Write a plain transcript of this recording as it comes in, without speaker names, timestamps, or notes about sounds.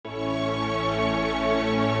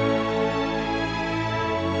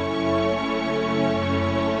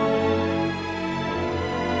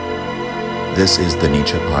This is the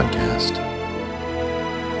Nietzsche Podcast.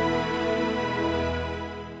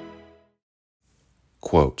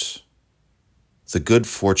 Quote, "The good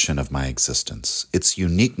fortune of my existence, its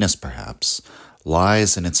uniqueness perhaps,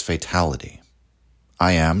 lies in its fatality.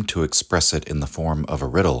 I am, to express it in the form of a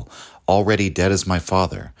riddle, already dead as my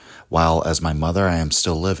father, while as my mother I am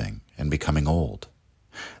still living and becoming old.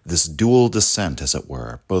 This dual descent, as it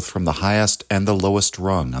were, both from the highest and the lowest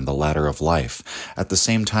rung on the ladder of life, at the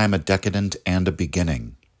same time a decadent and a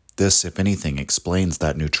beginning. This, if anything, explains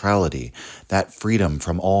that neutrality, that freedom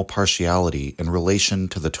from all partiality in relation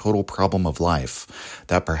to the total problem of life,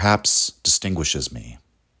 that perhaps distinguishes me.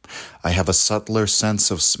 I have a subtler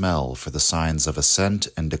sense of smell for the signs of ascent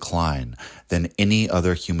and decline than any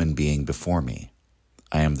other human being before me.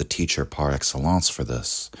 I am the teacher par excellence for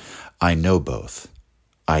this. I know both.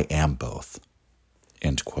 I am both."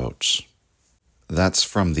 End quote. That's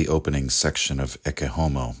from the opening section of Ecce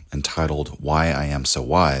Homo, entitled Why I Am So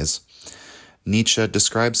Wise. Nietzsche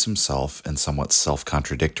describes himself in somewhat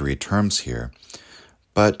self-contradictory terms here,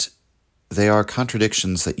 but they are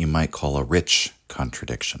contradictions that you might call a rich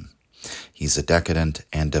contradiction. He's a decadent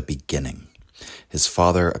and a beginning. His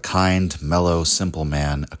father, a kind, mellow, simple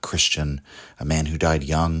man, a Christian, a man who died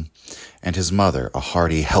young, and his mother, a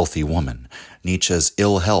hearty, healthy woman. Nietzsche's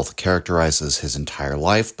ill health characterizes his entire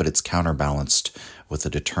life, but it's counterbalanced with a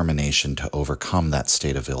determination to overcome that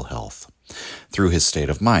state of ill health. Through his state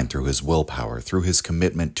of mind, through his willpower, through his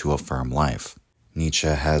commitment to a firm life. Nietzsche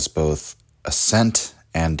has both ascent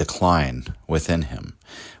and decline within him,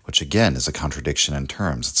 which again is a contradiction in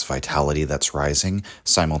terms. It's vitality that's rising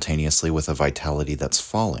simultaneously with a vitality that's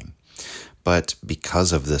falling. But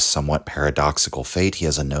because of this somewhat paradoxical fate, he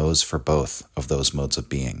has a nose for both of those modes of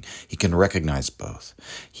being. He can recognize both.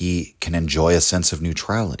 He can enjoy a sense of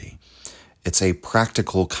neutrality. It's a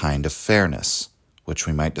practical kind of fairness, which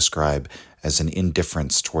we might describe as an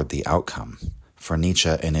indifference toward the outcome. For Nietzsche,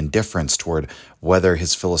 an indifference toward whether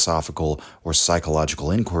his philosophical or psychological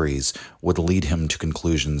inquiries would lead him to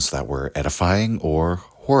conclusions that were edifying or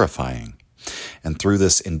horrifying. And through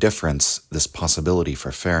this indifference, this possibility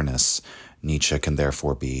for fairness, Nietzsche can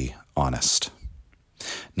therefore be honest.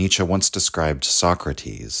 Nietzsche once described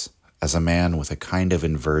Socrates as a man with a kind of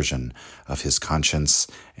inversion of his conscience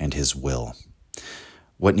and his will.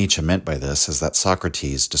 What Nietzsche meant by this is that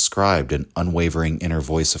Socrates described an unwavering inner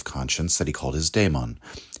voice of conscience that he called his daemon.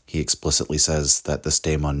 He explicitly says that this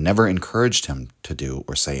daemon never encouraged him to do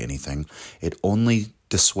or say anything. It only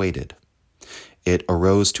dissuaded. It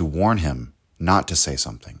arose to warn him not to say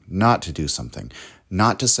something, not to do something,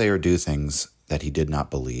 not to say or do things that he did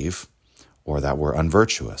not believe or that were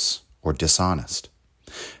unvirtuous or dishonest.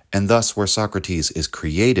 And thus, where Socrates is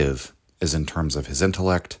creative is in terms of his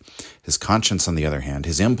intellect. His conscience, on the other hand,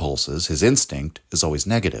 his impulses, his instinct, is always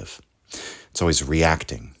negative. It's always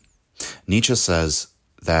reacting. Nietzsche says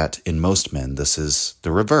that in most men, this is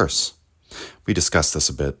the reverse. We discussed this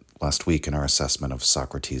a bit last week in our assessment of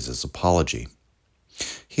Socrates' apology.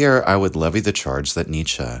 Here, I would levy the charge that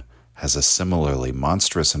Nietzsche has a similarly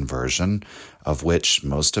monstrous inversion, of which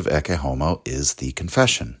most of Ecce Homo is the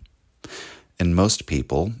confession. In most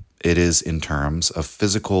people, it is in terms of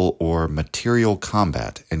physical or material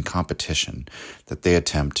combat and competition that they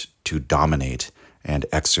attempt to dominate and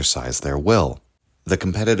exercise their will. The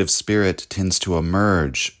competitive spirit tends to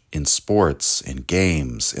emerge in sports, in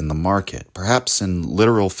games, in the market, perhaps in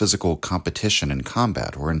literal physical competition and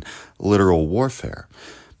combat, or in literal warfare.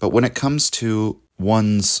 But when it comes to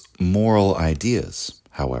one's moral ideas,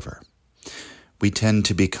 however, we tend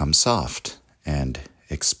to become soft and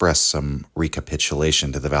express some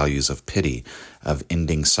recapitulation to the values of pity, of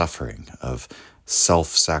ending suffering, of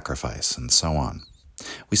self-sacrifice, and so on.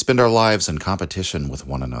 We spend our lives in competition with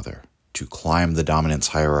one another. To climb the dominance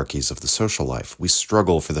hierarchies of the social life, we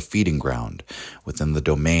struggle for the feeding ground within the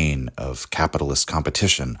domain of capitalist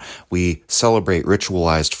competition. We celebrate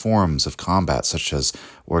ritualized forms of combat such as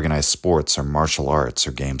organized sports or martial arts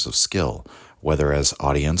or games of skill, whether as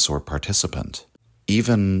audience or participant.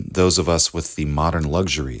 Even those of us with the modern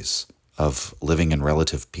luxuries of living in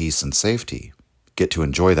relative peace and safety get to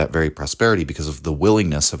enjoy that very prosperity because of the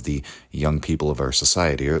willingness of the young people of our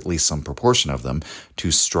society, or at least some proportion of them,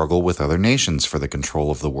 to struggle with other nations for the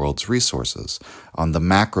control of the world's resources. On the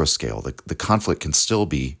macro scale, the conflict can still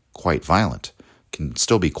be quite violent, can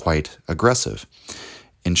still be quite aggressive.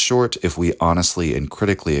 In short, if we honestly and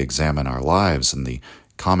critically examine our lives and the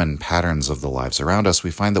common patterns of the lives around us,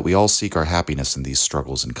 we find that we all seek our happiness in these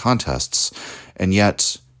struggles and contests, and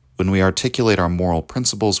yet when we articulate our moral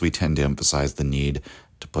principles, we tend to emphasize the need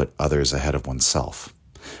to put others ahead of oneself.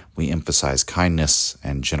 We emphasize kindness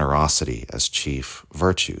and generosity as chief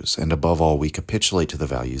virtues, and above all, we capitulate to the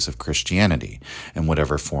values of Christianity in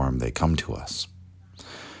whatever form they come to us.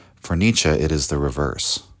 For Nietzsche, it is the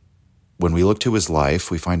reverse. When we look to his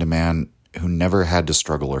life, we find a man who never had to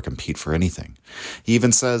struggle or compete for anything. He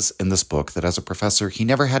even says in this book that as a professor, he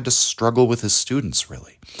never had to struggle with his students,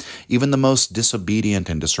 really. Even the most disobedient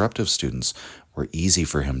and disruptive students were easy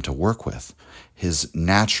for him to work with. His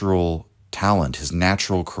natural talent, his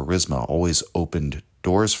natural charisma always opened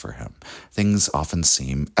doors for him. Things often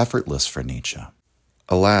seem effortless for Nietzsche.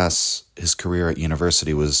 Alas, his career at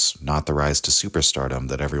university was not the rise to superstardom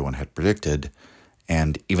that everyone had predicted,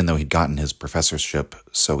 and even though he'd gotten his professorship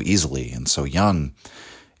so easily and so young,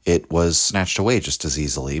 it was snatched away just as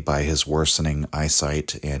easily by his worsening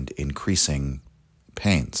eyesight and increasing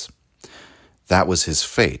pains. That was his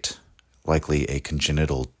fate, likely a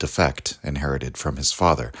congenital defect inherited from his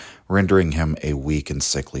father, rendering him a weak and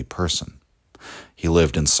sickly person. He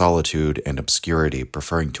lived in solitude and obscurity,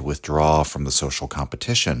 preferring to withdraw from the social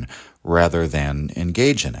competition rather than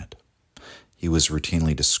engage in it. He was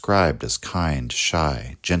routinely described as kind,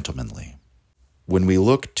 shy, gentlemanly. When we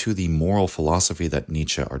look to the moral philosophy that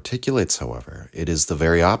Nietzsche articulates, however, it is the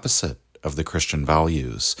very opposite of the Christian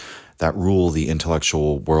values that rule the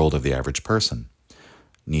intellectual world of the average person.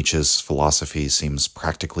 Nietzsche's philosophy seems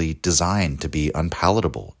practically designed to be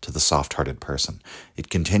unpalatable to the soft-hearted person.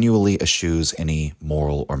 It continually eschews any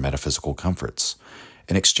moral or metaphysical comforts,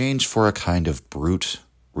 in exchange for a kind of brute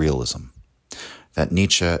realism that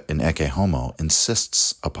Nietzsche in Ecce Homo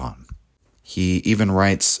insists upon. He even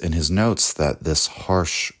writes in his notes that this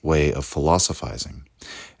harsh way of philosophizing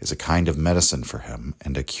is a kind of medicine for him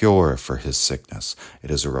and a cure for his sickness.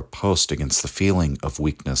 It is a riposte against the feeling of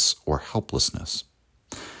weakness or helplessness.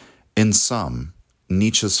 In sum,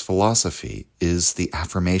 Nietzsche's philosophy is the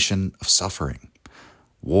affirmation of suffering,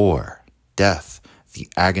 war, death, the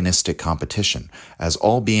agonistic competition, as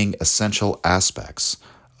all being essential aspects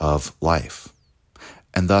of life.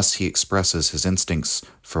 And thus he expresses his instincts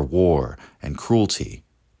for war and cruelty,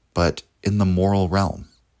 but in the moral realm.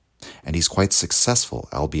 And he's quite successful,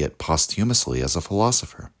 albeit posthumously, as a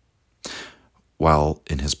philosopher, while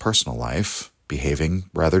in his personal life behaving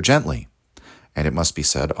rather gently, and it must be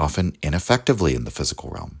said, often ineffectively in the physical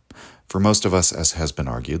realm. For most of us, as has been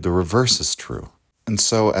argued, the reverse is true. And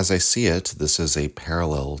so, as I see it, this is a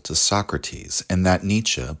parallel to Socrates, in that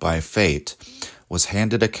Nietzsche, by fate, was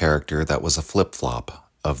handed a character that was a flip-flop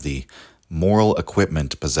of the moral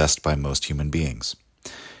equipment possessed by most human beings.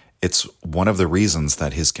 It's one of the reasons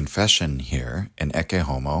that his confession here in Ecce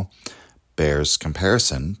Homo bears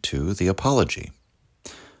comparison to the Apology.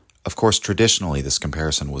 Of course, traditionally, this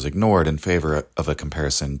comparison was ignored in favor of a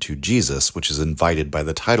comparison to Jesus, which is invited by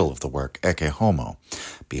the title of the work, Ecce Homo,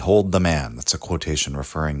 Behold the Man. That's a quotation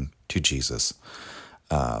referring to Jesus,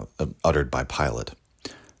 uttered by Pilate.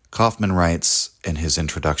 Kaufmann writes in his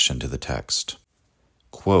introduction to the text,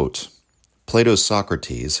 quote, Plato's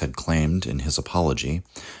Socrates had claimed in his Apology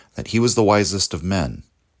that he was the wisest of men,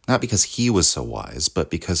 not because he was so wise, but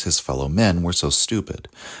because his fellow men were so stupid,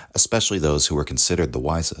 especially those who were considered the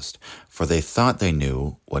wisest, for they thought they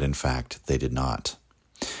knew what in fact they did not.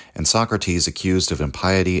 And Socrates, accused of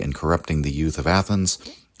impiety and corrupting the youth of Athens,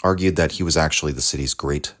 argued that he was actually the city's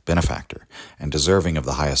great benefactor and deserving of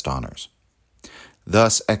the highest honors.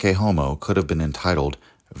 Thus, Ecce Homo could have been entitled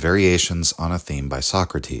Variations on a Theme by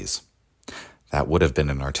Socrates. That would have been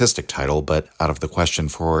an artistic title, but out of the question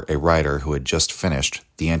for a writer who had just finished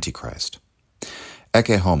The Antichrist.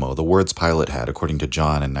 Ecce Homo, the words Pilate had, according to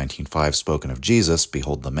John in 19:5, spoken of Jesus,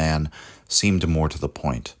 Behold the Man, seemed more to the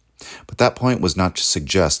point. But that point was not to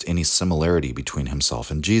suggest any similarity between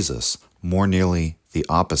himself and Jesus, more nearly the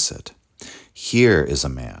opposite. Here is a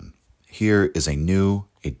man. Here is a new,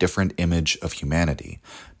 a different image of humanity,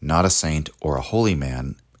 not a saint or a holy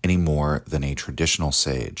man any more than a traditional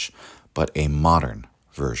sage, but a modern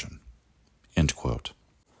version. End quote.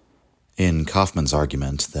 In Kaufmann's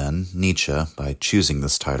argument, then, Nietzsche, by choosing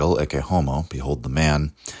this title, Ecce Homo, Behold the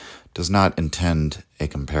Man, does not intend a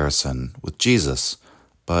comparison with Jesus,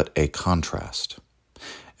 but a contrast.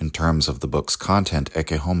 In terms of the book's content,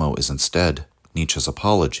 Ecce Homo is instead Nietzsche's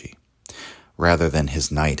apology, rather than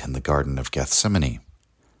his night in the Garden of Gethsemane.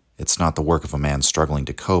 It's not the work of a man struggling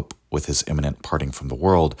to cope with his imminent parting from the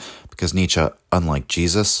world, because Nietzsche, unlike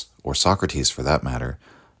Jesus, or Socrates for that matter,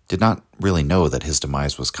 did not really know that his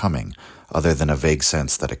demise was coming, other than a vague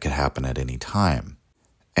sense that it could happen at any time.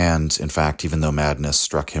 And, in fact, even though madness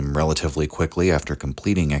struck him relatively quickly after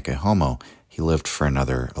completing Ecce Homo, he lived for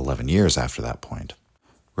another 11 years after that point.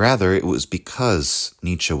 Rather, it was because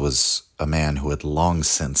Nietzsche was a man who had long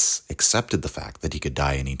since accepted the fact that he could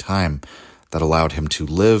die any time that allowed him to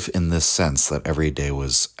live in this sense that every day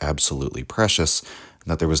was absolutely precious and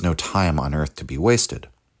that there was no time on earth to be wasted.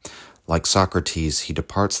 Like Socrates, he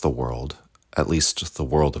departs the world, at least the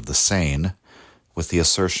world of the sane, with the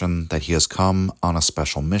assertion that he has come on a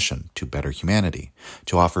special mission to better humanity,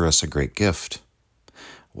 to offer us a great gift.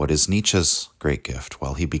 What is Nietzsche's great gift?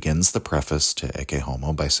 Well, he begins the preface to Ecce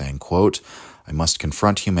Homo by saying, quote, "I must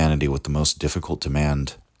confront humanity with the most difficult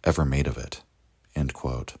demand ever made of it," end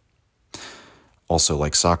quote. Also,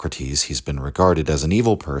 like Socrates, he's been regarded as an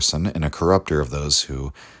evil person and a corrupter of those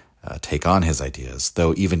who take on his ideas,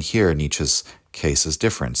 though even here Nietzsche's case is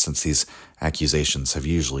different, since these accusations have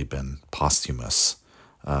usually been posthumous,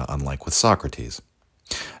 unlike with Socrates.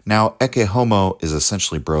 Now, Ecce Homo is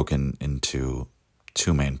essentially broken into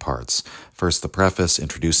two main parts. First, the preface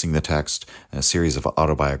introducing the text, and a series of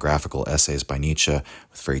autobiographical essays by Nietzsche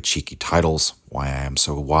with very cheeky titles: Why I Am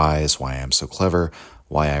So Wise, Why I Am So Clever,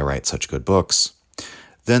 Why I Write Such Good Books.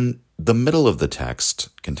 Then the middle of the text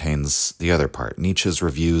contains the other part, Nietzsche's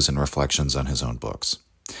reviews and reflections on his own books.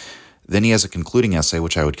 Then he has a concluding essay,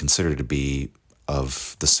 which I would consider to be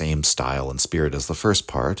of the same style and spirit as the first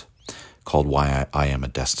part, called Why I Am a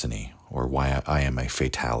Destiny, or Why I Am a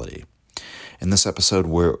Fatality. In this episode,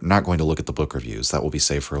 we're not going to look at the book reviews. That will be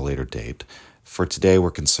saved for a later date. For today,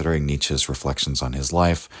 we're considering Nietzsche's reflections on his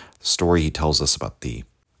life, the story he tells us about the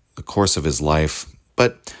course of his life,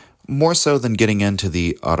 but more so than getting into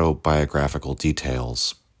the autobiographical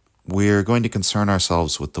details, we're going to concern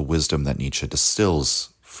ourselves with the wisdom that Nietzsche distills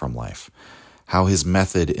from life, how his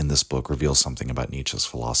method in this book reveals something about Nietzsche's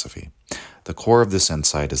philosophy. The core of this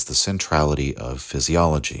insight is the centrality of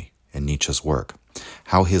physiology in Nietzsche's work,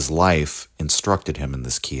 how his life instructed him in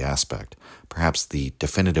this key aspect, perhaps the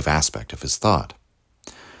definitive aspect of his thought.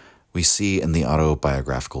 We see in the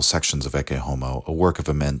autobiographical sections of Ecce Homo a work of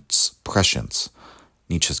immense prescience,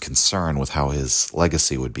 Nietzsche's concern with how his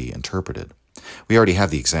legacy would be interpreted. We already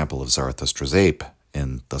have the example of Zarathustra's ape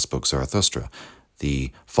in Thus Spoke Zarathustra,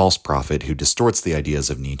 the false prophet who distorts the ideas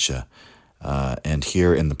of Nietzsche. And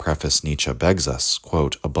here in the preface, Nietzsche begs us,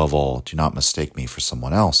 quote, "Above all, do not mistake me for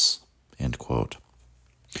someone else," end quote.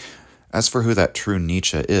 As for who that true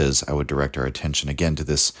Nietzsche is, I would direct our attention again to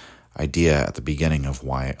this idea at the beginning of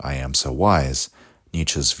Why I Am So Wise.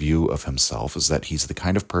 Nietzsche's view of himself is that he's the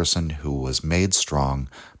kind of person who was made strong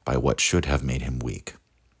by what should have made him weak.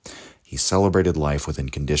 He celebrated life within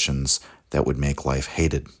conditions that would make life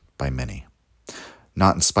hated by many.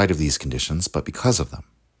 Not in spite of these conditions, but because of them.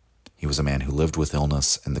 He was a man who lived with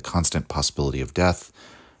illness and the constant possibility of death,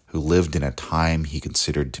 who lived in a time he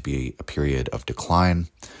considered to be a period of decline,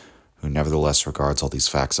 who nevertheless regards all these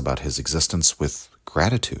facts about his existence with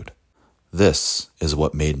gratitude. This is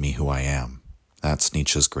what made me who I am. That's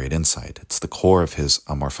Nietzsche's great insight. It's the core of his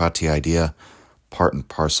amor fati idea, part and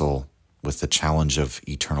parcel with the challenge of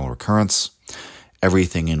eternal recurrence.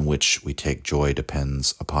 Everything in which we take joy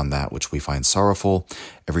depends upon that which we find sorrowful.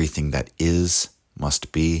 Everything that is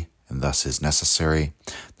must be, and thus is necessary.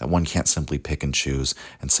 That one can't simply pick and choose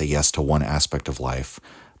and say yes to one aspect of life,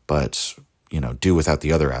 but do without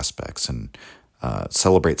the other aspects, and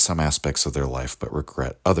celebrate some aspects of their life but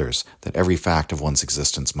regret others, that every fact of one's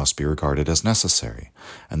existence must be regarded as necessary,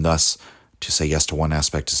 and thus to say yes to one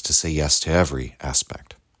aspect is to say yes to every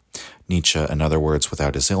aspect. Nietzsche, in other words,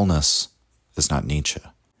 without his illness, is not Nietzsche.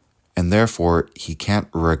 And therefore, he can't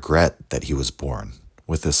regret that he was born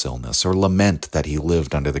with this illness, or lament that he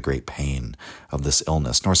lived under the great pain of this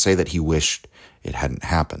illness, nor say that he wished it hadn't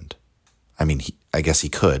happened. I mean, I guess he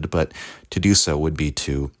could, but to do so would be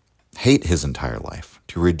to hate his entire life,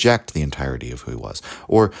 to reject the entirety of who he was,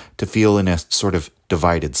 or to feel in a sort of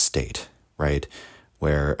divided state, right,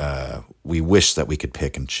 where we wish that we could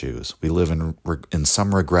pick and choose. We live in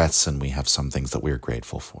some regrets, and we have some things that we are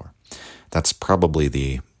grateful for. That's probably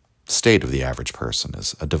the state of the average person,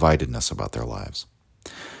 is a dividedness about their lives.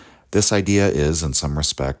 This idea is, in some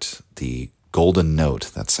respect, the golden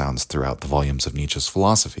note that sounds throughout the volumes of Nietzsche's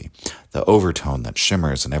philosophy, the overtone that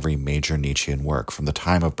shimmers in every major Nietzschean work, from the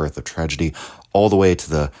time of Birth of Tragedy all the way to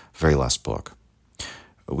the very last book.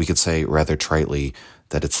 We could say, rather tritely,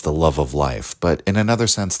 that it's the love of life, but in another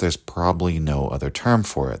sense, there's probably no other term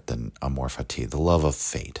for it than amor fati, the love of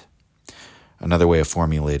fate. Another way of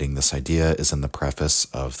formulating this idea is in the preface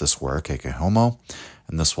of this work, Ecce Homo,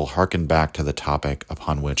 and this will harken back to the topic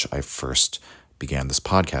upon which I first began this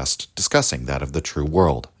podcast, discussing that of the true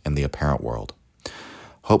world and the apparent world.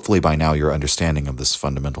 Hopefully by now your understanding of this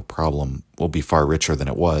fundamental problem will be far richer than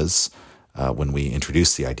it was when we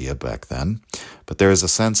introduced the idea back then. But there is a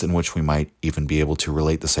sense in which we might even be able to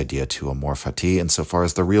relate this idea to amor fati insofar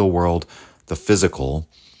as the real world, the physical,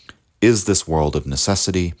 is this world of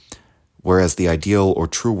necessity, whereas the ideal or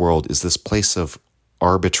true world is this place of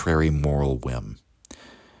arbitrary moral whim.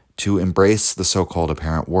 To embrace the so-called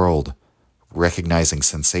apparent world, recognizing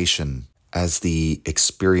sensation as the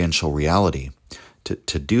experiential reality,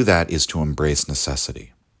 to do that is to embrace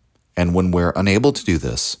necessity. And when we're unable to do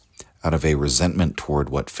this, out of a resentment toward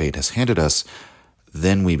what fate has handed us,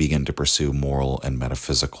 then we begin to pursue moral and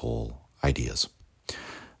metaphysical ideas.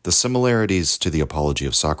 The similarities to the apology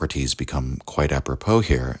of Socrates become quite apropos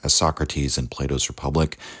here, as Socrates in Plato's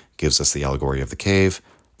Republic gives us the allegory of the cave,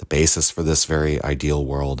 the basis for this very ideal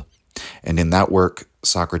world. And in that work,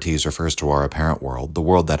 Socrates refers to our apparent world, the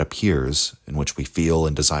world that appears, in which we feel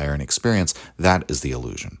and desire and experience. That is the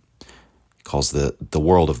illusion. He calls the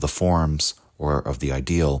world of the forms, or of the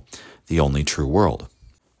ideal, the only true world.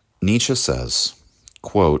 Nietzsche says,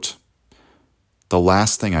 quote, "The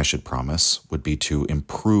last thing I should promise would be to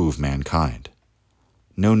improve mankind.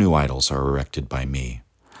 No new idols are erected by me.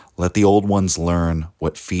 Let the old ones learn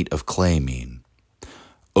what feet of clay mean.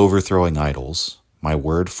 Overthrowing idols, my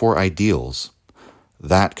word for ideals,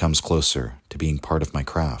 that comes closer to being part of my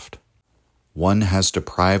craft. One has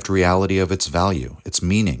deprived reality of its value, its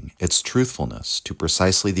meaning, its truthfulness, to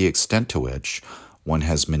precisely the extent to which one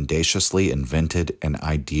has mendaciously invented an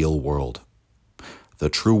ideal world. The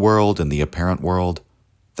true world and the apparent world,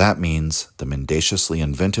 that means the mendaciously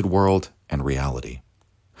invented world and reality.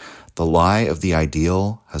 The lie of the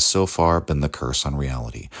ideal has so far been the curse on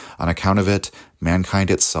reality. On account of it, mankind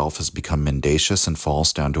itself has become mendacious and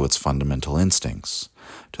false down to its fundamental instincts,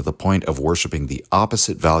 to the point of worshiping the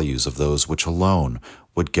opposite values of those which alone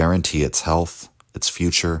would guarantee its health, its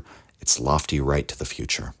future, its lofty right to the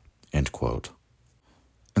future." End quote.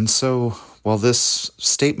 And so, while this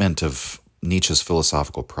statement of Nietzsche's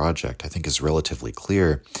philosophical project, I think, is relatively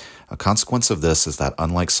clear, a consequence of this is that,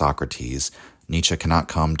 unlike Socrates, Nietzsche cannot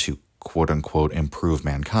come to quote-unquote improve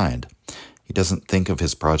mankind. He doesn't think of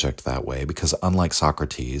his project that way because, unlike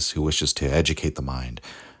Socrates, who wishes to educate the mind,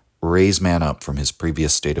 raise man up from his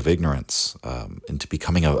previous state of ignorance into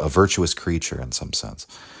becoming a virtuous creature in some sense,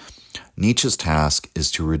 Nietzsche's task is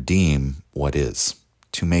to redeem what is,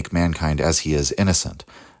 to make mankind as he is innocent,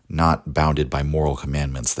 not bounded by moral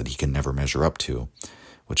commandments that he can never measure up to,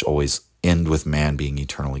 which always end with man being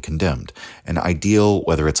eternally condemned. An ideal,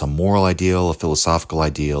 whether it's a moral ideal, a philosophical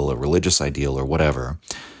ideal, a religious ideal, or whatever,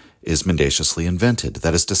 is mendaciously invented.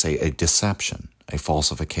 That is to say, a deception, a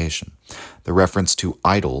falsification. The reference to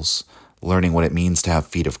idols, learning what it means to have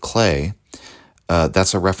feet of clay,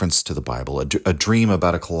 that's a reference to the Bible, a dream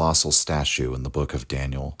about a colossal statue in the book of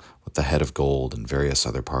Daniel with the head of gold and various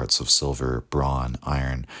other parts of silver, bronze,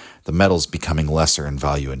 iron, the metals becoming lesser in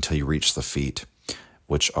value until you reach the feet,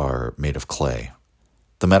 which are made of clay.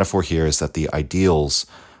 The metaphor here is that the ideals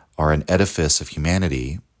are an edifice of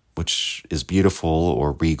humanity which is beautiful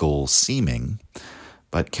or regal seeming,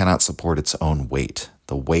 but cannot support its own weight,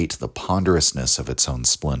 the ponderousness of its own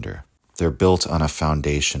splendor. They're built on a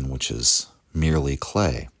foundation which is merely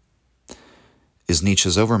clay. Is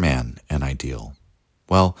Nietzsche's Overman an ideal?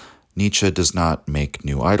 Well, Nietzsche does not make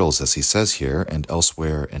new idols, as he says here, and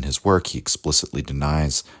elsewhere in his work he explicitly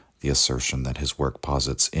denies the assertion that his work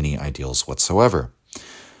posits any ideals whatsoever.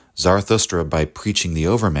 Zarathustra, by preaching the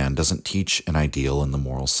Overman, doesn't teach an ideal in the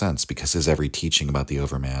moral sense, because his every teaching about the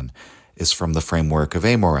Overman is from the framework of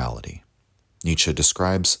amorality. Nietzsche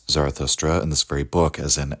describes Zarathustra in this very book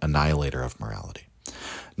as an annihilator of morality.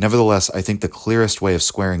 Nevertheless, I think the clearest way of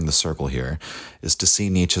squaring the circle here is to see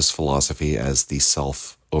Nietzsche's philosophy as the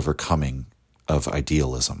self-overcoming of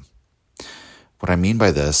idealism. What I mean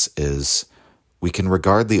by this is we can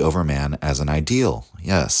regard the Overman as an ideal,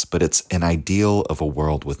 yes, but it's an ideal of a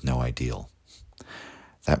world with no ideal.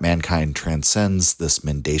 That mankind transcends this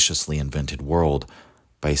mendaciously invented world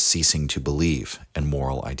by ceasing to believe in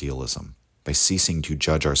moral idealism, by ceasing to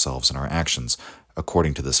judge ourselves and our actions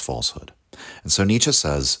according to this falsehood. And so Nietzsche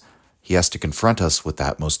says he has to confront us with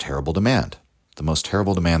that most terrible demand, the most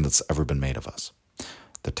terrible demand that's ever been made of us.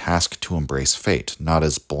 The task to embrace fate, not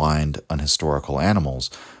as blind, unhistorical animals,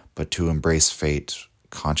 but to embrace fate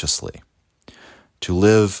consciously. To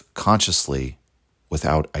live consciously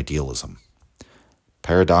without idealism.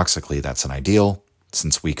 Paradoxically, that's an ideal,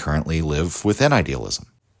 since we currently live within idealism.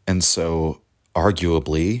 And so,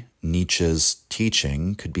 arguably, Nietzsche's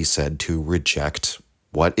teaching could be said to reject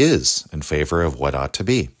what is in favor of what ought to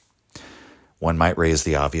be. One might raise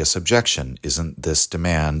the obvious objection, isn't this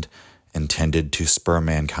demand intended to spur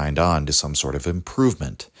mankind on to some sort of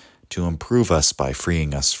improvement, to improve us by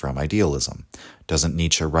freeing us from idealism? Doesn't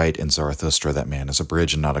Nietzsche write in Zarathustra that man is a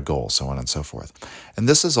bridge and not a goal, so on and so forth? And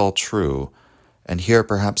this is all true, and here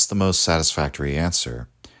perhaps the most satisfactory answer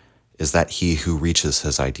is that he who reaches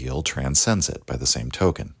his ideal transcends it by the same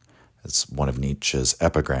token. As one of Nietzsche's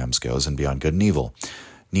epigrams goes in Beyond Good and Evil.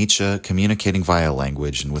 Nietzsche, communicating via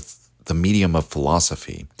language and with the medium of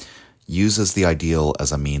philosophy, uses the ideal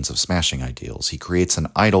as a means of smashing ideals. He creates an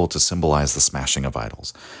idol to symbolize the smashing of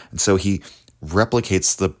idols. And so he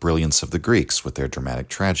replicates the brilliance of the Greeks with their dramatic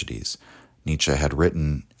tragedies. Nietzsche had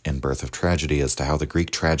written in Birth of Tragedy as to how the Greek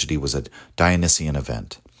tragedy was a Dionysian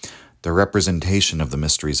event. The representation of the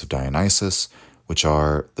mysteries of Dionysus, which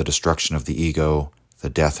are the destruction of the ego, the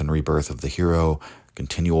death and rebirth of the hero,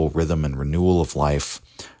 continual rhythm and renewal of life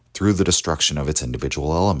through the destruction of its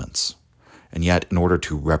individual elements. And yet, in order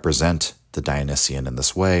to represent the Dionysian in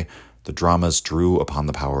this way, the dramas drew upon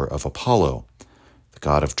the power of Apollo, the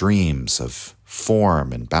god of dreams, of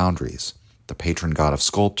form and boundaries, the patron god of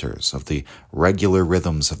sculptors, of the regular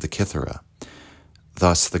rhythms of the Kythera,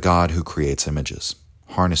 thus the god who creates images,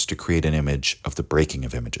 harnessed to create an image of the breaking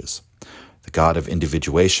of images. The god of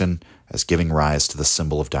individuation as giving rise to the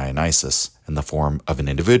symbol of Dionysus in the form of an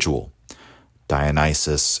individual.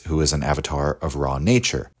 Dionysus, who is an avatar of raw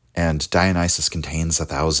nature. And Dionysus contains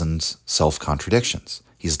 1,000 self-contradictions.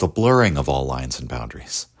 He's the blurring of all lines and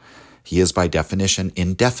boundaries. He is by definition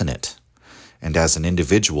indefinite. And as an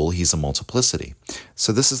individual, he's a multiplicity.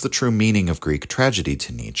 So this is the true meaning of Greek tragedy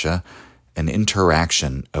to Nietzsche, an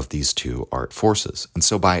interaction of these two art forces. And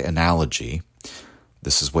so by analogy,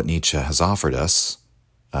 this is what Nietzsche has offered us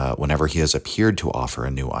whenever he has appeared to offer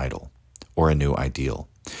a new idol or a new ideal.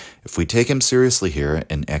 If we take him seriously here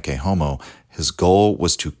in Ecce Homo, his goal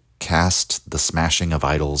was to cast the smashing of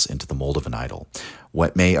idols into the mold of an idol.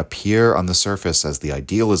 What may appear on the surface as the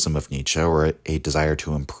idealism of Nietzsche or a desire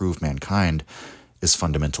to improve mankind is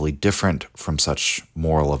fundamentally different from such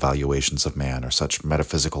moral evaluations of man or such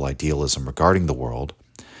metaphysical idealism regarding the world.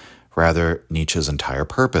 Rather, Nietzsche's entire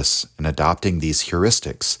purpose in adopting these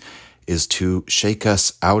heuristics is to shake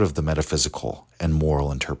us out of the metaphysical and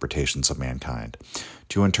moral interpretations of mankind,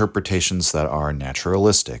 to interpretations that are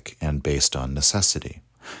naturalistic and based on necessity,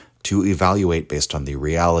 to evaluate based on the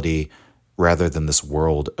reality rather than this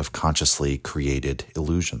world of consciously created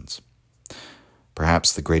illusions.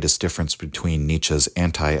 Perhaps the greatest difference between Nietzsche's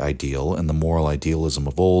anti-ideal and the moral idealism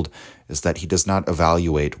of old is that he does not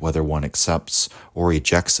evaluate whether one accepts or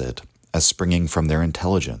rejects it as springing from their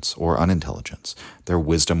intelligence or unintelligence, their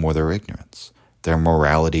wisdom or their ignorance, their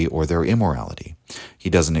morality or their immorality. He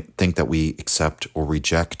doesn't think that we accept or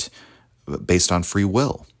reject based on free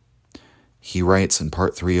will. He writes in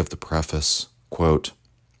part 3 of the preface, quote,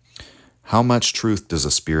 "How much truth does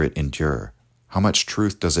a spirit endure? How much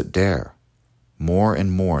truth does it dare? More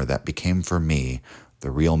and more that became for me the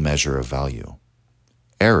real measure of value.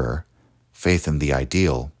 Error, faith in the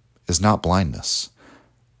ideal, is not blindness.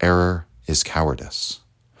 Error is cowardice.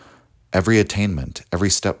 Every attainment, every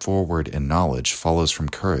step forward in knowledge follows from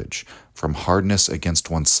courage, from hardness against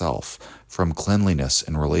oneself, from cleanliness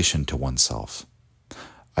in relation to oneself.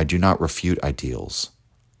 I do not refute ideals.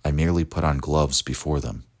 I merely put on gloves before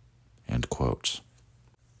them." End quote.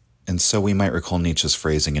 And so we might recall Nietzsche's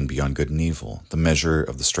phrasing in Beyond Good and Evil. The measure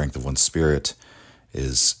of the strength of one's spirit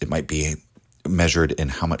it might be measured in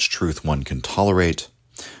how much truth one can tolerate,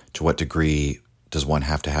 to what degree does one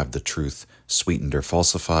have to have the truth sweetened or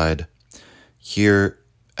falsified. Here,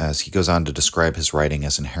 as he goes on to describe his writing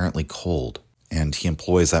as inherently cold, and he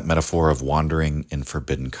employs that metaphor of wandering in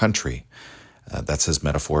forbidden country. That's his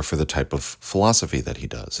metaphor for the type of philosophy that he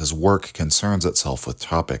does. His work concerns itself with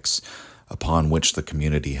topics upon which the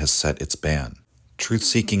community has set its ban.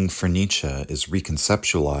 Truth-seeking for Nietzsche is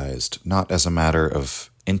reconceptualized not as a matter of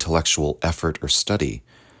intellectual effort or study,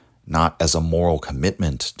 not as a moral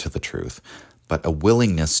commitment to the truth, but a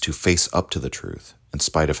willingness to face up to the truth, in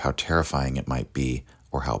spite of how terrifying it might be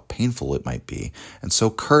or how painful it might be. And so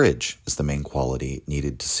courage is the main quality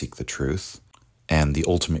needed to seek the truth. And the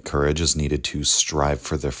ultimate courage is needed to strive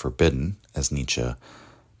for the forbidden, as Nietzsche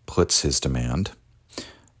puts his demand.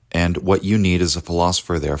 And what you need as a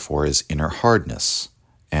philosopher, therefore, is inner hardness.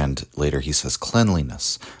 And later he says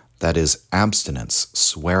cleanliness. That is abstinence,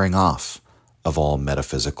 swearing off of all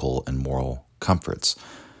metaphysical and moral comforts.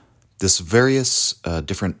 This various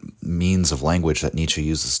different means of language that Nietzsche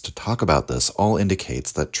uses to talk about this all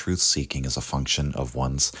indicates that truth-seeking is a function of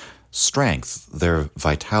one's strength, their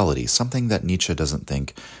vitality, something that Nietzsche doesn't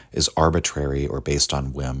think is arbitrary or based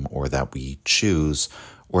on whim or that we choose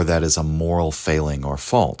or that is a moral failing or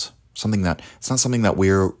fault. It's not something that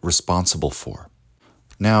we're responsible for.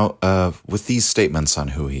 Now, with these statements on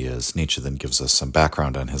who he is, Nietzsche then gives us some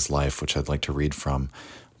background on his life, which I'd like to read from.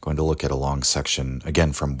 I'm going to look at a long section,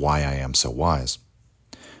 again, from Why I Am So Wise.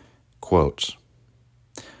 Quote,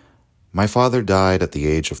 "My father died at the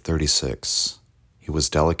age of 36. He was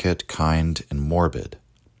delicate, kind, and morbid,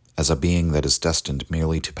 as a being that is destined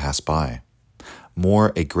merely to pass by,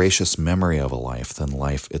 more a gracious memory of a life than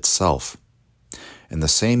life itself. In the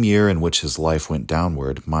same year in which his life went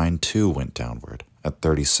downward, mine too went downward. At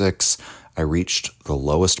 36, I reached the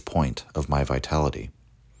lowest point of my vitality.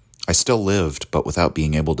 I still lived, but without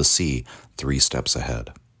being able to see 3 steps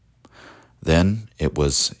ahead. Then, it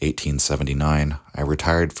was 1879, I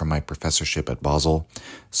retired from my professorship at Basel,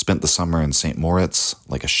 spent the summer in St. Moritz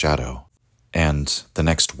like a shadow, and the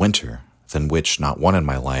next winter, than which not one in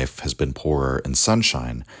my life has been poorer in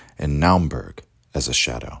sunshine, in Naumburg as a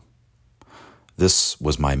shadow. This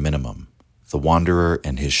was my minimum. The wanderer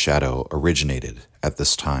and his shadow originated at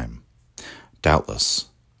this time. Doubtless,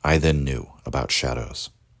 I then knew about shadows.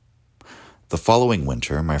 The following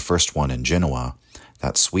winter, my first one in Genoa,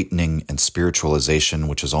 that sweetening and spiritualization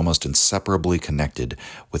which is almost inseparably connected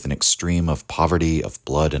with an extreme of poverty of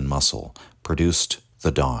blood and muscle, produced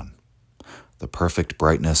the dawn. The perfect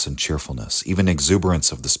brightness and cheerfulness, even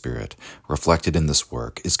exuberance of the spirit, reflected in this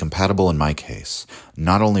work, is compatible in my case,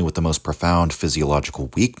 not only with the most profound physiological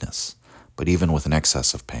weakness, but even with an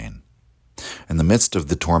excess of pain. In the midst of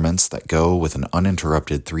the torments that go with an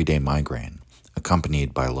uninterrupted 3-day migraine,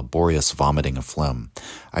 accompanied by laborious vomiting of phlegm,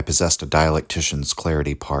 I possessed a dialectician's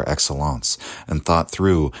clarity par excellence, and thought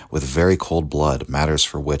through with very cold blood matters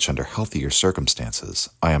for which, under healthier circumstances,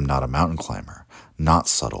 I am not a mountain climber, not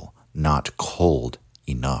subtle, not cold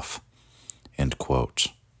enough." End quote.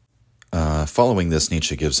 Following this,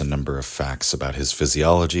 Nietzsche gives a number of facts about his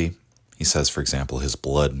physiology. He says, for example, his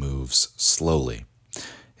blood moves slowly.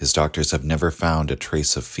 His doctors have never found a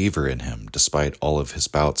trace of fever in him, despite all of his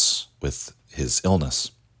bouts with his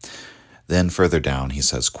illness. Then further down, he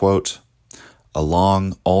says, quote, "A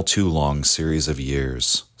long, all too long series of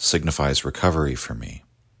years signifies recovery for me.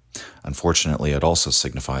 Unfortunately, it also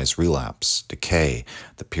signifies relapse, decay,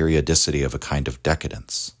 the periodicity of a kind of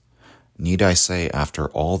decadence. Need I say after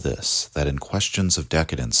all this that in questions of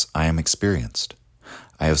decadence I am experienced?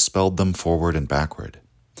 I have spelled them forward and backward.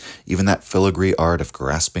 Even that filigree art of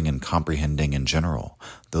grasping and comprehending in general,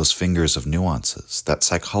 those fingers of nuances, that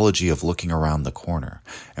psychology of looking around the corner,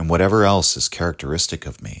 and whatever else is characteristic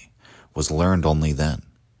of me, was learned only then,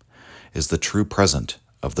 is the true present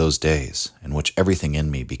of those days in which everything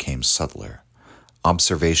in me became subtler,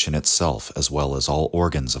 observation itself as well as all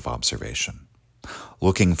organs of observation,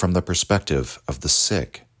 looking from the perspective of the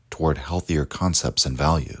sick toward healthier concepts and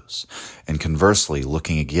values, and conversely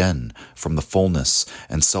looking again from the fullness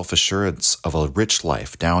and self-assurance of a rich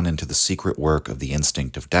life down into the secret work of the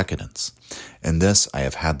instinct of decadence. In this I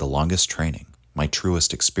have had the longest training, my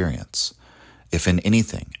truest experience. If in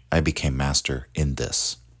anything I became master in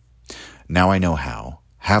this. Now I know how,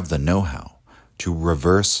 have the know-how, to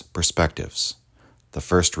reverse perspectives. The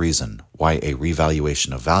first reason why a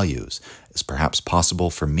revaluation of values is perhaps possible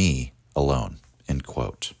for me alone." End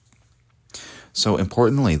quote. So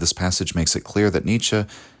importantly, this passage makes it clear that Nietzsche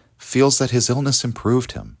feels that his illness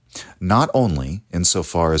improved him, not only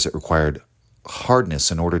insofar as it required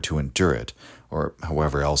hardness in order to endure it, or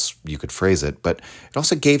however else you could phrase it, but it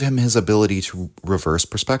also gave him his ability to reverse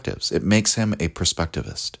perspectives. It makes him a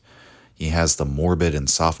perspectivist. He has the morbid and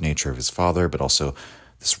soft nature of his father, but also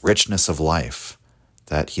this richness of life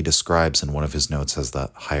that he describes in one of his notes as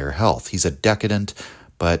the higher health. He's a decadent,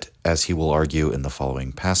 but as he will argue in the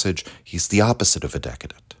following passage, he's the opposite of a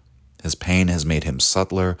decadent. His pain has made him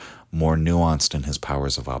subtler, more nuanced in his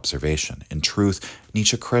powers of observation. In truth,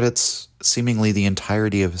 Nietzsche credits seemingly the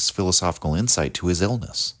entirety of his philosophical insight to his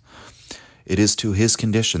illness. It is to his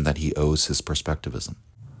condition that he owes his perspectivism.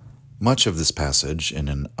 Much of this passage, in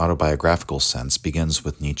an autobiographical sense, begins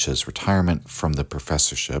with Nietzsche's retirement from the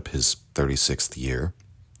professorship, his 36th year,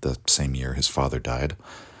 the same year his father died.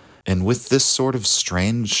 And with this sort of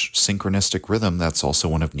strange synchronistic rhythm, that's also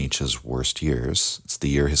one of Nietzsche's worst years. It's the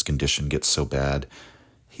year his condition gets so bad,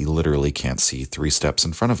 he literally can't see 3 steps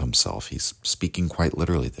in front of himself. He's speaking quite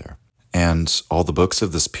literally there. And all the books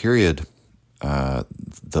of this period,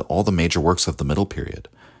 all the major works of the middle period,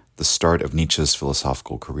 the start of Nietzsche's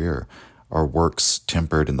philosophical career, are works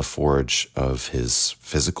tempered in the forge of his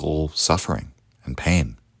physical suffering and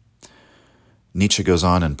pain. Nietzsche goes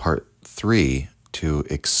on in part 3 to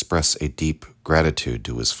express a deep gratitude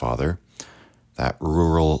to his father, that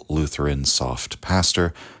rural Lutheran soft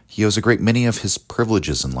pastor. He owes a great many of his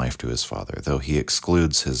privileges in life to his father, though he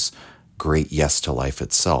excludes his great yes to life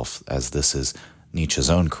itself, as this is Nietzsche's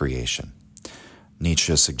own creation.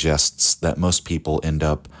 Nietzsche suggests that most people end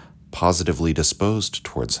up positively disposed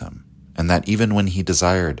towards him, and that even when he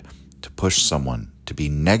desired to push someone to be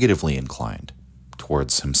negatively inclined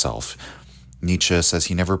towards himself, Nietzsche says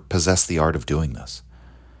he never possessed the art of doing this,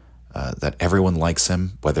 that everyone likes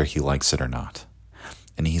him whether he likes it or not.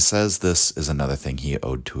 And he says this is another thing he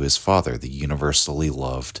owed to his father, the universally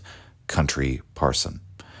loved country parson.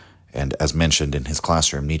 And as mentioned in his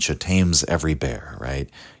classroom, Nietzsche tames every bear, right?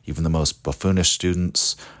 Even the most buffoonish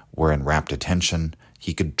students were in rapt attention.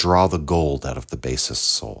 He could draw the gold out of the basest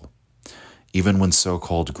soul. Even when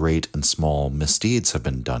so-called great and small misdeeds have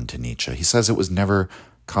been done to Nietzsche, he says it was never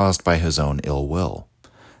caused by his own ill will,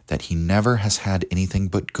 that he never has had anything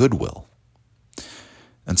but goodwill.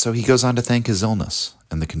 And so he goes on to thank his illness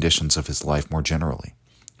and the conditions of his life more generally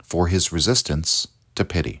for his resistance to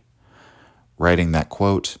pity, writing that,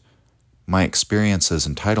 quote, "My experiences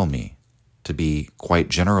entitle me to be quite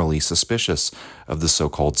generally suspicious of the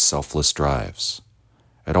so-called selfless drives.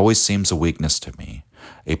 It always seems a weakness to me,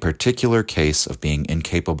 a particular case of being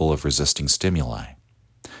incapable of resisting stimuli.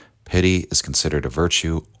 Pity is considered a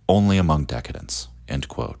virtue only among decadents," end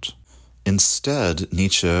quote. Instead,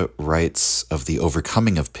 Nietzsche writes of the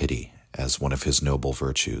overcoming of pity as one of his noble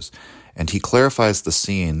virtues, and he clarifies the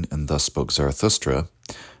scene in Thus Spoke Zarathustra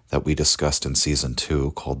that we discussed in Season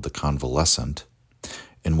 2 called The Convalescent,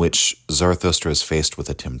 in which Zarathustra is faced with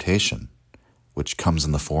a temptation, which comes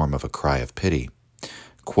in the form of a cry of pity.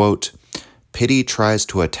 Quote, "Pity tries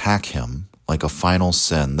to attack him like a final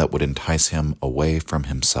sin that would entice him away from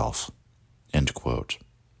himself," end quote.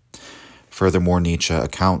 Furthermore, Nietzsche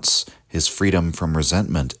accounts his freedom from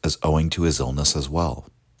resentment as owing to his illness as well.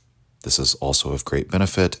 This is also of great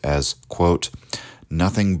benefit as, quote,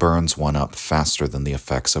 "Nothing burns one up faster than the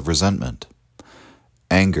effects of resentment.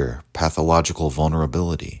 Anger, pathological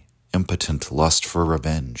vulnerability, impotent lust for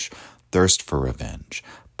revenge, thirst for revenge,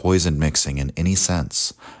 poison mixing in any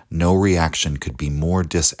sense, no reaction could be more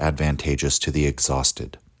disadvantageous to the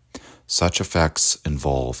exhausted. Such effects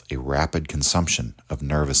involve a rapid consumption of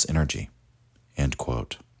nervous energy," end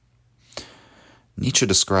quote. Nietzsche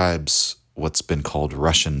describes what's been called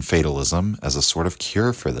Russian fatalism as a sort of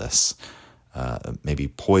cure for this, maybe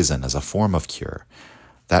poison as a form of cure.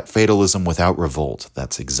 That fatalism without revolt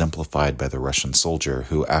that's exemplified by the Russian soldier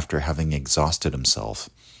who, after having exhausted himself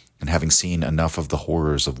and having seen enough of the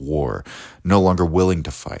horrors of war, no longer willing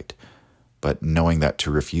to fight, but knowing that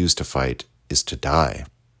to refuse to fight is to die,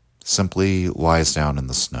 simply lies down in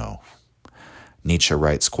the snow. Nietzsche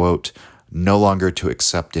writes, quote, "No longer to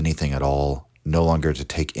accept anything at all, no longer to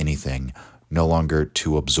take anything, no longer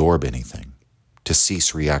to absorb anything, to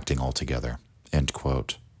cease reacting altogether," end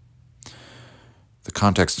quote. The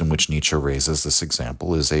context in which Nietzsche raises this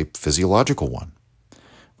example is a physiological one.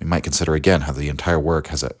 We might consider again how the entire work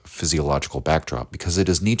has a physiological backdrop, because it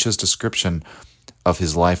is Nietzsche's description of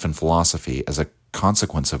his life and philosophy as a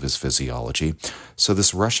consequence of his physiology. So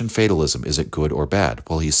this Russian fatalism, is it good or bad?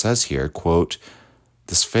 Well, he says here, quote,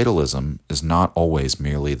 "This fatalism is not always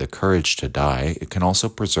merely the courage to die. It can also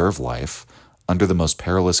preserve life under the most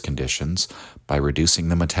perilous conditions by reducing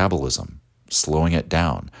the metabolism, slowing it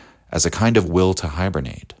down, as a kind of will to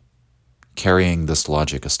hibernate. Carrying this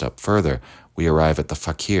logic a step further, we arrive at the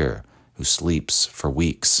fakir who sleeps for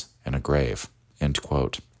weeks in a grave," end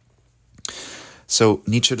quote. So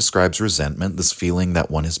Nietzsche describes resentment, this feeling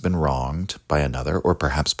that one has been wronged by another, or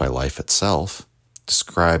perhaps by life itself,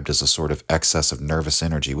 described as a sort of excess of nervous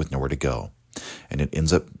energy with nowhere to go. And it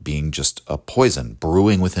ends up being just a poison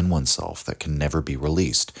brewing within oneself that can never be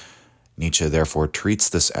released. Nietzsche therefore treats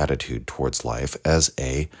this attitude towards life as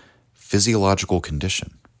a physiological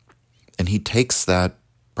condition. And he takes that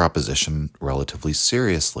proposition relatively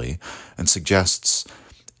seriously and suggests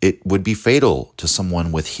it would be fatal to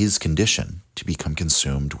someone with his condition to become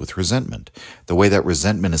consumed with resentment. The way that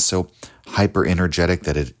resentment is so hyper-energetic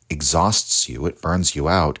that it exhausts you, it burns you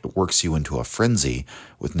out, it works you into a frenzy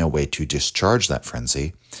with no way to discharge that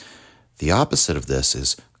frenzy. The opposite of this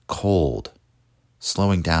is cold,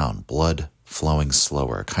 slowing down, blood flowing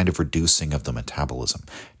slower, a kind of reducing of the metabolism,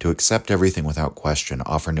 to accept everything without question,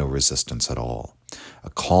 offer no resistance at all, a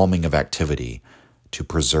calming of activity to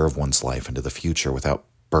preserve one's life into the future without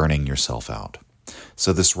burning yourself out.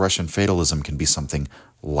 So this Russian fatalism can be something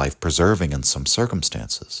life-preserving in some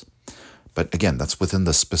circumstances. But again, that's within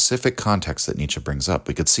the specific context that Nietzsche brings up.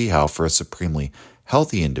 We could see how, for a supremely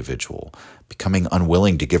healthy individual, becoming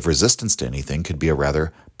unwilling to give resistance to anything could be a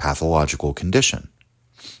rather pathological condition.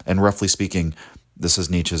 And roughly speaking, this is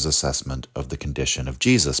Nietzsche's assessment of the condition of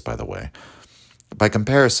Jesus, by the way. By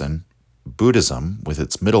comparison, Buddhism, with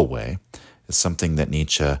its middle way, is something that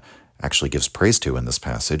Nietzsche actually gives praise to in this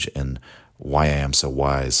passage in Why I Am So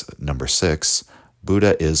Wise, number 6,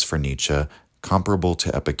 Buddha is, for Nietzsche, comparable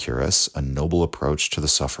to Epicurus, a noble approach to the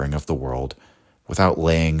suffering of the world without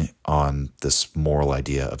laying on this moral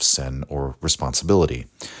idea of sin or responsibility.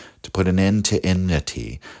 To put an end to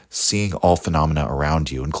enmity, seeing all phenomena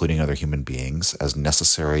around you, including other human beings, as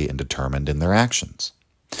necessary and determined in their actions.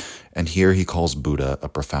 And here he calls Buddha a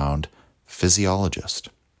profound physiologist,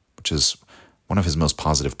 which is one of his most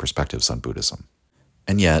positive perspectives on Buddhism.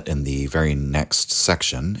 And yet, in the very next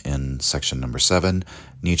section, in section number 7,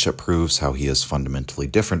 Nietzsche proves how he is fundamentally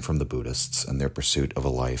different from the Buddhists in their pursuit of a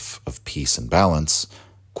life of peace and balance.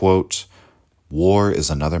 Quote, "War is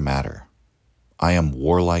another matter. I am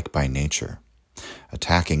warlike by nature.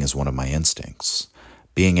 Attacking is one of my instincts.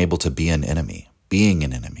 Being able to be an enemy,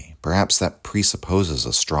 perhaps that presupposes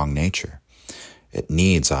a strong nature. It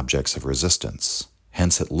needs objects of resistance.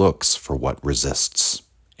 Hence it looks for what resists."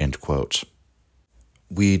 End quote.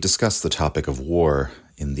 We discussed the topic of war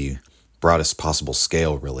in the broadest possible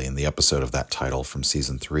scale, really, in the episode of that title from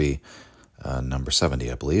Season 3, number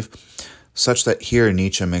 70, I believe, such that here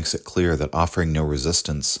Nietzsche makes it clear that offering no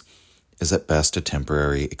resistance is at best a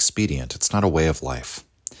temporary expedient. It's not a way of life.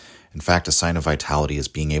 In fact, a sign of vitality is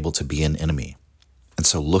being able to be an enemy, and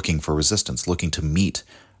so looking for resistance, looking to meet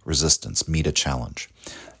resistance, meet a challenge.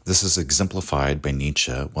 This is exemplified by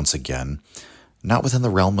Nietzsche, once again, not within the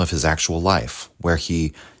realm of his actual life, where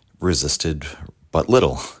he resisted but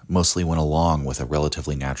little, mostly went along with a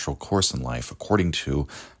relatively natural course in life according to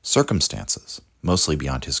circumstances, mostly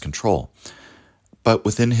beyond his control. But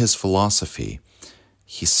within his philosophy,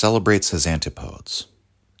 he celebrates his antipodes.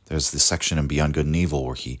 There's this section in Beyond Good and Evil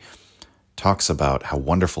where he talks about how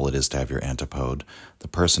wonderful it is to have your antipode, the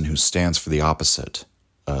person who stands for the opposite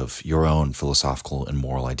of your own philosophical and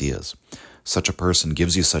moral ideas. Such a person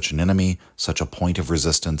gives you such an enemy, such a point of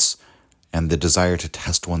resistance, and the desire to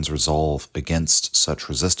test one's resolve against such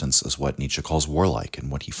resistance is what Nietzsche calls warlike and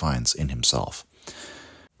what he finds in himself.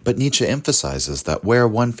 But Nietzsche emphasizes that where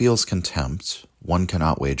one feels contempt, one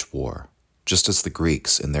cannot wage war, just as the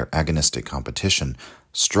Greeks in their agonistic competition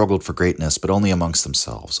struggled for greatness, but only amongst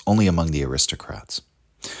themselves, only among the aristocrats.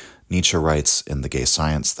 Nietzsche writes in The Gay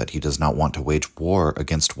Science that he does not want to wage war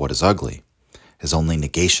against what is ugly. His only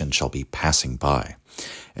negation shall be passing by.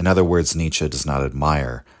 In other words, Nietzsche does not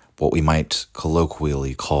admire what we might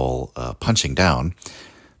colloquially call punching down,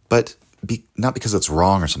 but not because it's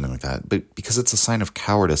wrong or something like that, but because it's a sign of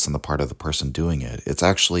cowardice on the part of the person doing it. It's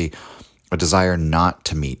actually a desire not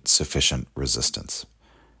to meet sufficient resistance.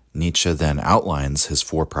 Nietzsche then outlines his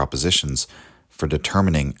 4 propositions for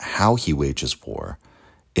determining how he wages war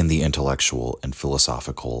in the intellectual and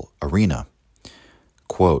philosophical arena.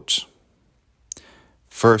 Quote,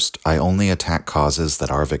 "First, I only attack causes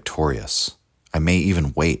that are victorious. I may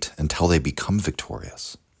even wait until they become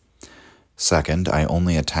victorious. Second, I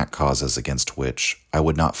only attack causes against which I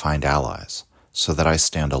would not find allies, so that I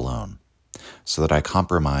stand alone, so that I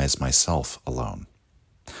compromise myself alone.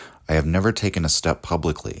 I have never taken a step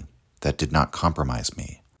publicly that did not compromise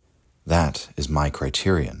me. That is my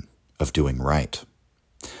criterion of doing right.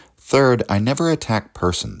 Third, I never attack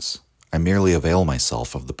persons. I merely avail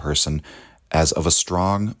myself of the person as of a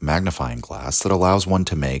strong magnifying glass that allows one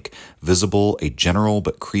to make visible a general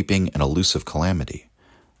but creeping and elusive calamity.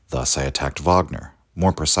 Thus I attacked Wagner,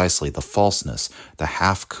 more precisely the falseness, the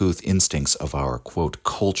half-couth instincts of our, quote,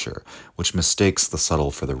 culture, which mistakes the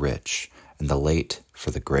subtle for the rich and the late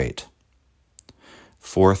for the great.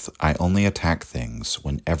 Fourth, I only attack things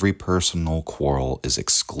when every personal quarrel is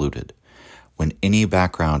excluded, when any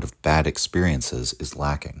background of bad experiences is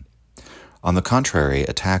lacking. On the contrary,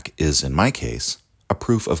 attack is, in my case, a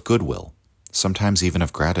proof of goodwill, sometimes even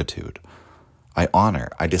of gratitude. I honor,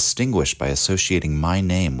 I distinguish by associating my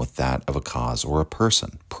name with that of a cause or a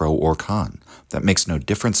person, pro or con. That makes no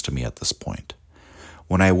difference to me at this point.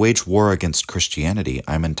 When I wage war against Christianity,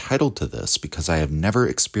 I am entitled to this because I have never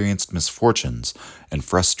experienced misfortunes and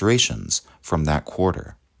frustrations from that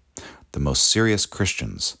quarter. The most serious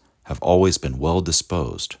Christians have always been well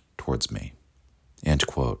disposed towards me." End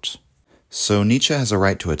quote. So Nietzsche has a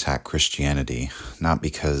right to attack Christianity, not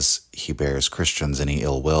because he bears Christians any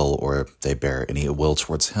ill will or they bear any ill will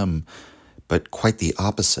towards him, but quite the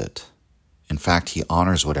opposite. In fact, he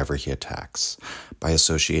honors whatever he attacks by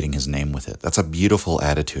associating his name with it. That's a beautiful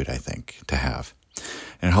attitude, I think, to have.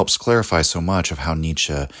 And it helps clarify so much of how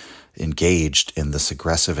Nietzsche engaged in this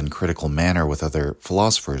aggressive and critical manner with other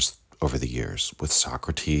philosophers over the years, with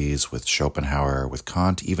Socrates, with Schopenhauer, with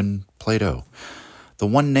Kant, even Plato. The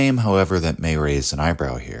one name, however, that may raise an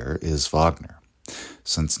eyebrow here is Wagner.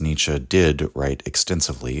 Since Nietzsche did write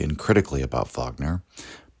extensively and critically about Wagner,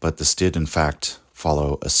 but this did in fact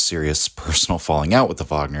follow a serious personal falling out with the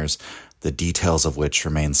Wagners, the details of which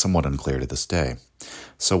remain somewhat unclear to this day.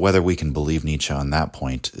 So whether we can believe Nietzsche on that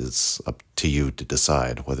point is up to you to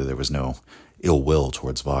decide, whether there was no ill will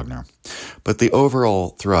towards Wagner. But the overall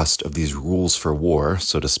thrust of these rules for war,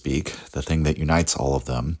 so to speak, the thing that unites all of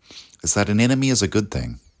them, is that an enemy is a good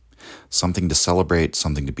thing, something to celebrate,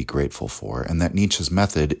 something to be grateful for, and that Nietzsche's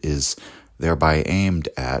method is thereby aimed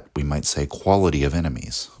at, we might say, quality of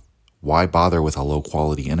enemies. Why bother with a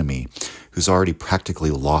low-quality enemy who's already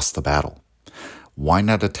practically lost the battle? Why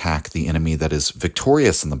not attack the enemy that is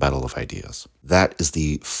victorious in the battle of ideas? That is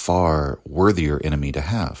the far worthier enemy to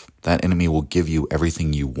have. That enemy will give you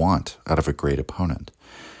everything you want out of a great opponent.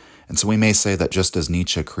 And so we may say that just as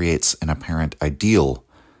Nietzsche creates an apparent ideal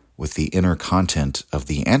with the inner content of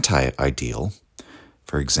the anti-ideal,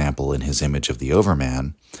 for example, in his image of the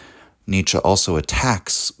Overman, Nietzsche also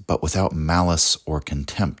attacks, but without malice or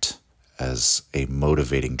contempt, as a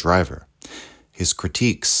motivating driver. His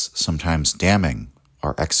critiques, sometimes damning,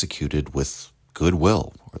 are executed with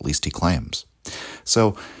goodwill, or at least he claims.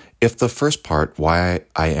 So, if the first part, Why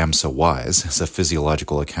I Am So Wise, is a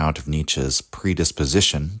physiological account of Nietzsche's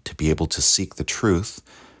predisposition to be able to seek the truth,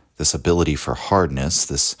 this ability for hardness,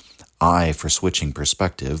 this eye for switching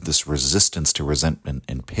perspective, this resistance to resentment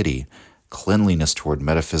and pity, cleanliness toward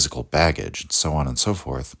metaphysical baggage, and so on and so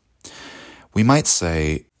forth, we might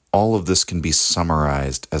say all of this can be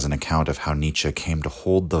summarized as an account of how Nietzsche came to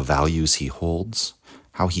hold the values he holds,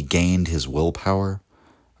 how he gained his willpower,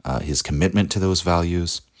 his commitment to those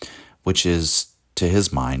values, which is, to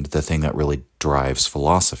his mind, the thing that really drives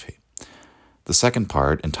philosophy. The second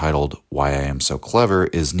part, entitled Why I Am So Clever,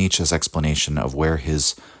 is Nietzsche's explanation of where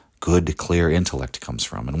his good, clear intellect comes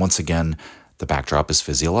from. And once again, the backdrop is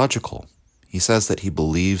physiological. He says that he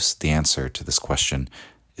believes the answer to this question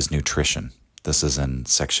is nutrition. This is in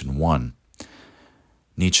section 1.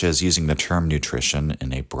 Nietzsche is using the term nutrition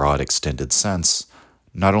in a broad, extended sense,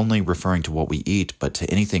 not only referring to what we eat, but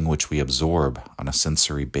to anything which we absorb on a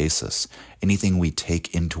sensory basis, anything we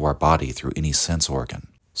take into our body through any sense organ.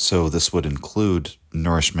 So this would include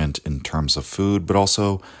nourishment in terms of food, but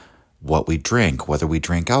also what we drink, whether we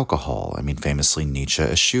drink alcohol. I mean, famously, Nietzsche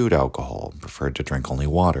eschewed alcohol, preferred to drink only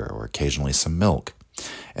water or occasionally some milk.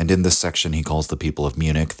 And in this section, he calls the people of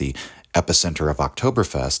Munich the epicenter of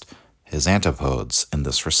Oktoberfest, his antipodes in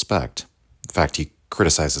this respect. In fact, he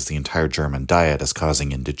criticizes the entire German diet as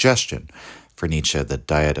causing indigestion. For Nietzsche, the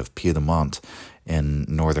diet of Piedmont in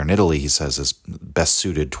northern Italy, he says, is best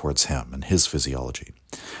suited towards him and his physiology.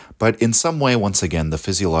 But in some way, once again, the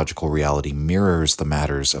physiological reality mirrors the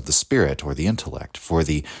matters of the spirit or the intellect. For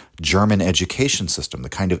the German education system, the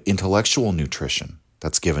kind of intellectual nutrition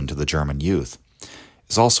that's given to the German youth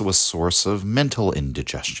is also a source of mental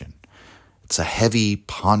indigestion. It's a heavy,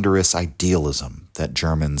 ponderous idealism that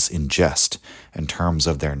Germans ingest in terms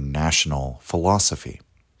of their national philosophy.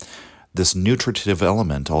 This nutritive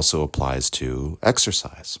element also applies to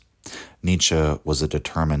exercise. Nietzsche was a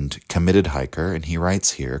determined, committed hiker, and he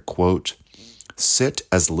writes here, quote, "Sit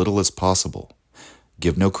as little as possible.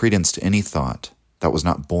 Give no credence to any thought that was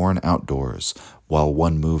not born outdoors while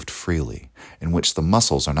one moved freely, in which the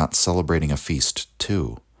muscles are not celebrating a feast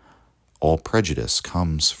too. All prejudice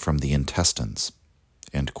comes from the intestines."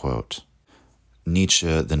 End quote.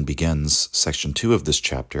 Nietzsche then begins section 2 of this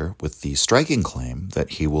chapter with the striking claim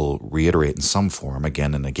that he will reiterate in some form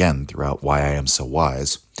again and again throughout Why I Am So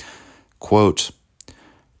Wise. Quote,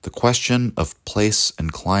 "The question of place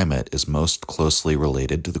and climate is most closely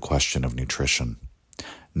related to the question of nutrition.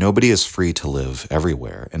 Nobody is free to live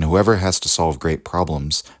everywhere, and whoever has to solve great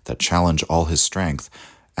problems that challenge all his strength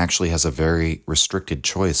actually has a very restricted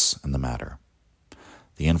choice in the matter.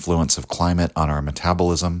 The influence of climate on our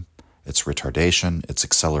metabolism, its retardation, its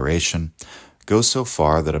acceleration, goes so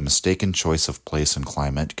far that a mistaken choice of place and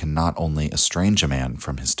climate can not only estrange a man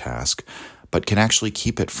from his task, but can actually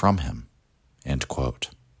keep it from him." End quote.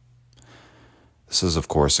 This is, of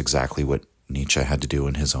course, exactly what Nietzsche had to do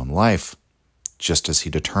in his own life. Just as he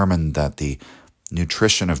determined that the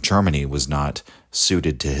nutrition of Germany was not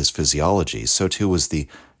suited to his physiology, so too was the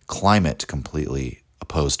climate completely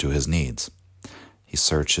opposed to his needs. He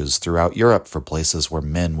searches throughout Europe for places where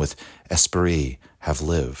men with esprit have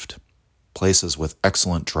lived, places with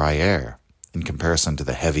excellent dry air in comparison to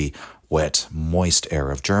the heavy, wet, moist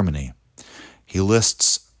air of Germany. He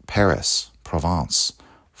lists Paris, Provence,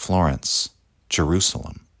 Florence,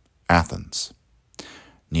 Jerusalem, Athens.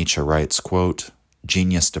 Nietzsche writes, quote,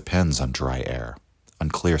 "Genius depends on dry air, on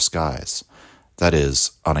clear skies, that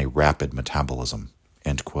is, on a rapid metabolism."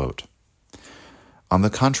 End quote. On the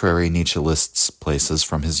contrary, Nietzsche lists places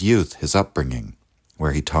from his youth, his upbringing,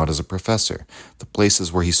 where he taught as a professor, the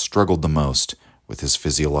places where he struggled the most with his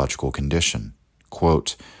physiological condition.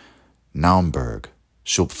 Quote, Naumburg,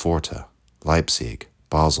 Schulpforta, Leipzig,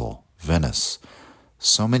 Basel, Venice,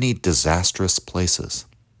 so many disastrous places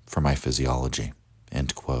for my physiology.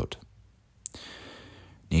 End quote.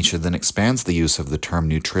 Nietzsche then expands the use of the term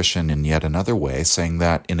nutrition in yet another way, saying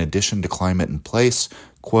that in addition to climate and place,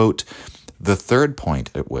 quote, the third point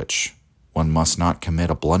at which one must not commit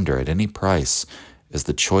a blunder at any price is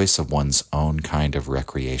the choice of one's own kind of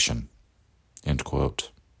recreation. End quote.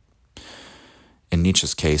 In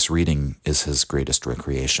Nietzsche's case, reading is his greatest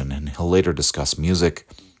recreation, and he'll later discuss music,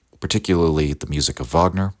 particularly the music of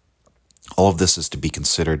Wagner. All of this is to be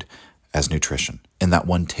considered as nutrition, in that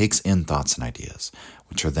one takes in thoughts and ideas,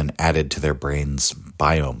 which are then added to their brain's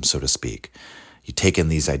biome, so to speak. You take in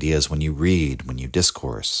these ideas when you read, when you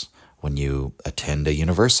discourse, when you attend a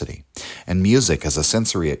university. And music as a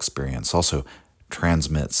sensory experience also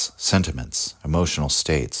transmits sentiments, emotional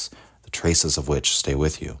states, the traces of which stay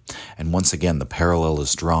with you. And once again, the parallel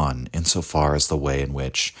is drawn insofar as the way in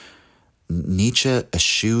which Nietzsche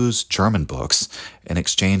eschews German books in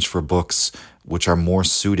exchange for books which are more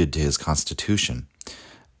suited to his constitution.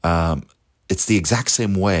 It's the exact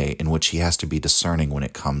same way in which he has to be discerning when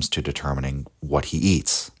it comes to determining what he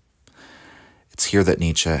eats. It's here that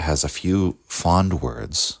Nietzsche has a few fond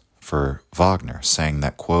words for Wagner, saying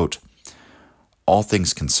that, quote, all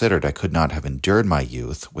things considered, I could not have endured my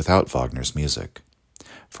youth without Wagner's music,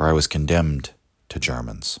 for I was condemned to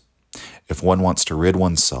Germans. If one wants to rid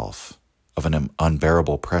oneself of an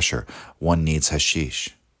unbearable pressure, one needs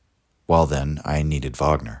hashish. Well then, I needed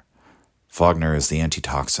Wagner. Wagner is the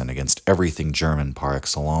antitoxin against everything German par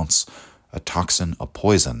excellence, a toxin, a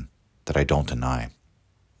poison that I don't deny.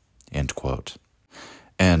 End quote.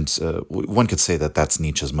 And one could say that that's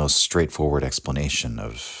Nietzsche's most straightforward explanation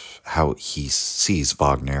of how he sees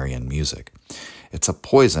Wagnerian music. It's a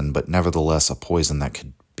poison, but nevertheless a poison that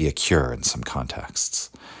could be a cure in some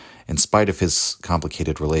contexts. In spite of his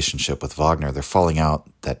complicated relationship with Wagner, their falling out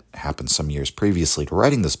that happened some years previously to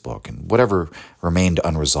writing this book, and whatever remained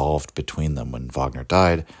unresolved between them when Wagner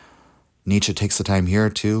died, Nietzsche takes the time here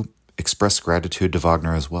to express gratitude to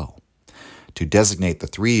Wagner as well, to designate the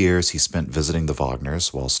 3 years he spent visiting the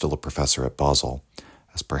Wagners while still a professor at Basel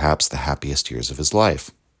as perhaps the happiest years of his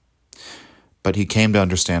life. But he came to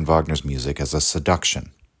understand Wagner's music as a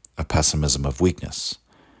seduction, a pessimism of weakness.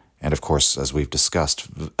 And of course, as we've discussed,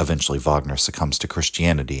 eventually Wagner succumbs to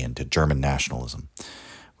Christianity and to German nationalism.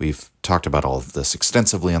 We've talked about all of this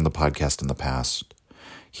extensively on the podcast in the past.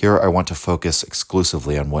 Here I want to focus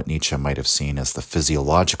exclusively on what Nietzsche might have seen as the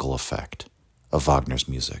physiological effect of Wagner's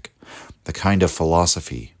music, the kind of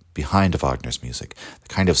philosophy behind Wagner's music, the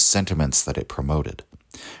kind of sentiments that it promoted.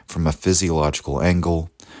 From a physiological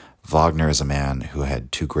angle, Wagner is a man who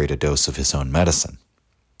had too great a dose of his own medicine.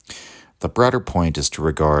 The broader point is to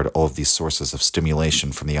regard all of these sources of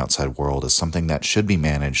stimulation from the outside world as something that should be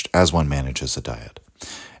managed as one manages a diet.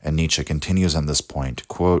 And Nietzsche continues on this point,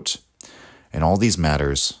 quote, in all these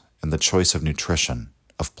matters, in the choice of nutrition,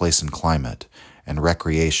 of place and climate, and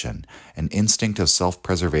recreation, an instinct of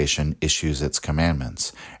self-preservation issues its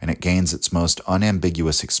commandments, and it gains its most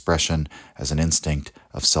unambiguous expression as an instinct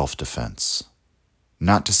of self-defense.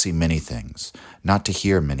 Not to see many things, not to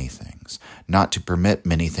hear many things, not to permit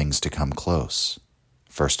many things to come close.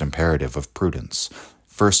 First imperative of prudence,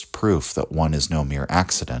 first proof that one is no mere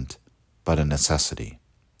accident, but a necessity.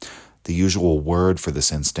 The usual word for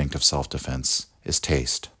this instinct of self-defense is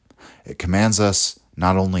taste. It commands us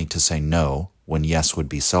not only to say no when yes would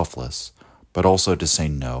be selfless, but also to say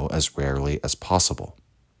no as rarely as possible.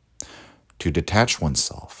 To detach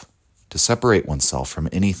oneself, to separate oneself from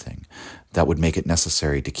anything that would make it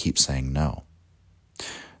necessary to keep saying no.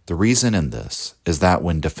 The reason in this is that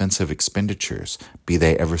when defensive expenditures, be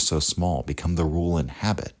they ever so small, become the rule and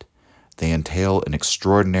habit, they entail an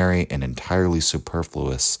extraordinary and entirely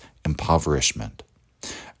superfluous impoverishment.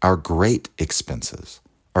 Our great expenses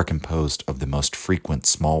are composed of the most frequent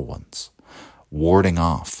small ones. Warding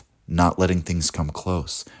off, not letting things come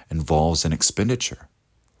close, involves an expenditure.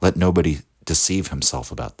 Let nobody deceive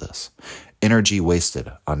himself about this. Energy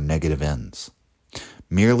wasted on negative ends.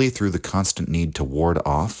 Merely through the constant need to ward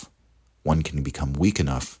off, one can become weak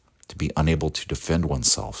enough to be unable to defend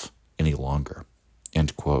oneself any longer.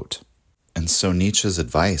 End quote. And so Nietzsche's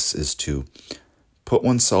advice is to put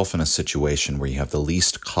oneself in a situation where you have the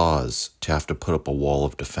least cause to have to put up a wall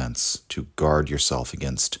of defense to guard yourself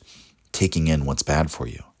against taking in what's bad for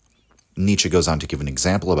you. Nietzsche goes on to give an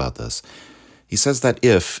example about this. He says that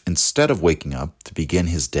if, instead of waking up to begin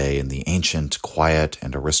his day in the ancient, quiet,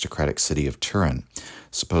 and aristocratic city of Turin,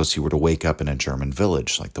 suppose he were to wake up in a German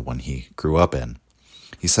village like the one he grew up in,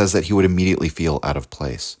 he says that he would immediately feel out of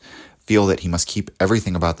place, feel that he must keep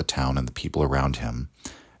everything about the town and the people around him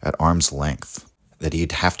at arm's length, that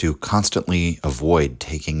he'd have to constantly avoid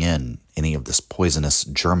taking in any of this poisonous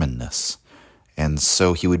Germanness, and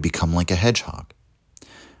so he would become like a hedgehog.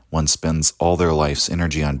 One spends all their life's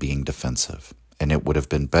energy on being defensive, and it would have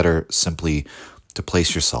been better simply to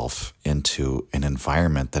place yourself into an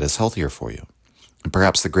environment that is healthier for you. And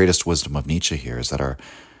perhaps the greatest wisdom of Nietzsche here is that our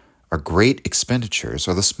great expenditures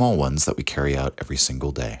are the small ones that we carry out every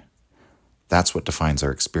single day. That's what defines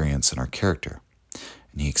our experience and our character.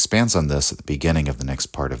 And he expands on this at the beginning of the next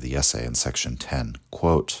part of the essay in section 10.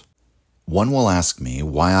 Quote, "One will ask me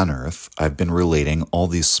why on earth I've been relating all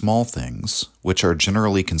these small things, which are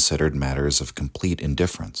generally considered matters of complete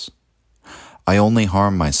indifference. I only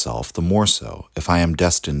harm myself the more so if I am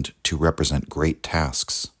destined to represent great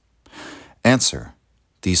tasks. Answer,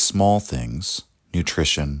 these small things,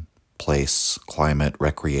 nutrition, place, climate,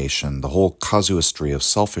 recreation, the whole casuistry of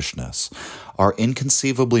selfishness, are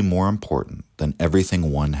inconceivably more important than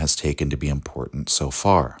everything one has taken to be important so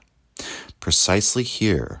far. Precisely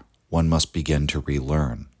here, one must begin to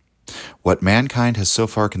relearn. What mankind has so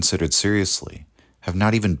far considered seriously have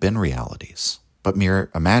not even been realities, but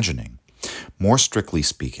mere imagining. More strictly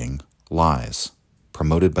speaking, lies,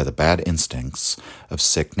 promoted by the bad instincts of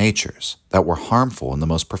sick natures that were harmful in the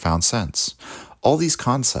most profound sense. All these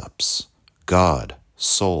concepts, God,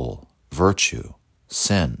 soul, virtue,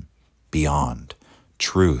 sin, beyond,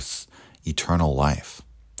 truth, eternal life.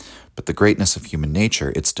 But the greatness of human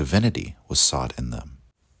nature, its divinity, was sought in them.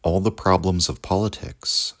 All the problems of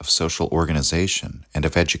politics, of social organization, and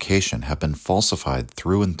of education have been falsified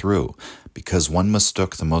through and through because one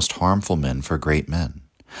mistook the most harmful men for great men,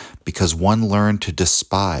 because one learned to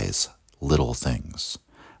despise little things,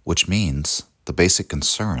 which means the basic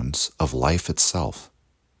concerns of life itself."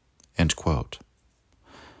 End quote.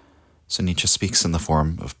 So Nietzsche speaks in the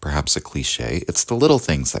form of perhaps a cliche. It's the little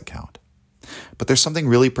things that count. But there's something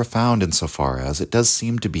really profound insofar as it does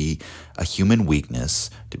seem to be a human weakness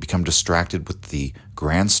to become distracted with the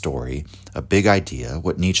grand story, a big idea,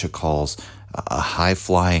 what Nietzsche calls a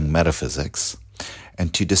high-flying metaphysics,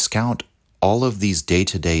 and to discount all of these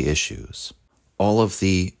day-to-day issues, all of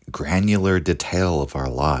the granular detail of our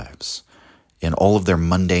lives, in all of their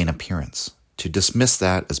mundane appearance, to dismiss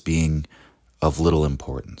that as being of little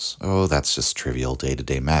importance. Oh, that's just trivial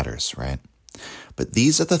day-to-day matters, right? But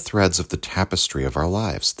these are the threads of the tapestry of our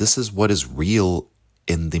lives. This is what is real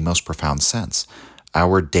in the most profound sense,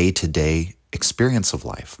 our day-to-day experience of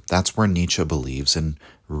life. That's where Nietzsche believes in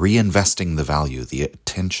reinvesting the value, the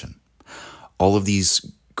attention. All of these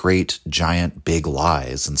great, giant, big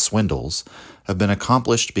lies and swindles have been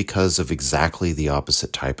accomplished because of exactly the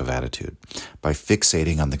opposite type of attitude, by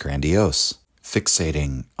fixating on the grandiose,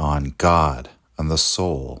 fixating on God, on the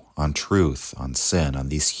soul, on truth, on sin, on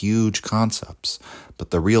these huge concepts. But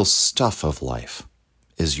the real stuff of life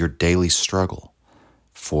is your daily struggle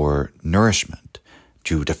for nourishment,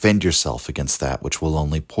 to defend yourself against that which will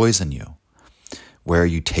only poison you, where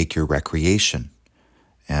you take your recreation,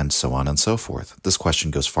 and so on and so forth. This question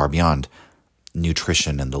goes far beyond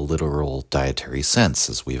nutrition in the literal dietary sense,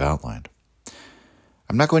 as we've outlined.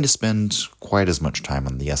 I'm not going to spend quite as much time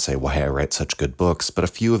on the essay Why I Write Such Good Books, but a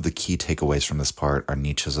few of the key takeaways from this part are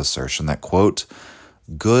Nietzsche's assertion that, quote,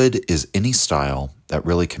 "Good is any style that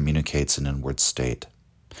really communicates an inward state,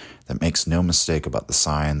 that makes no mistake about the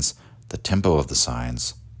signs, the tempo of the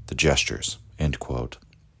signs, the gestures," end quote.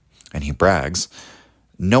 And he brags,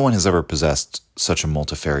 no one has ever possessed such a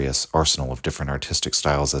multifarious arsenal of different artistic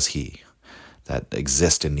styles as he, that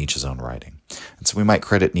exist in Nietzsche's own writing. And so we might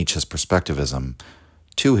credit Nietzsche's perspectivism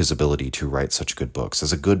to his ability to write such good books,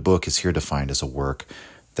 as a good book is here defined as a work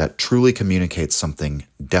that truly communicates something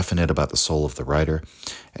definite about the soul of the writer,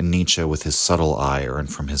 and Nietzsche, with his subtle eye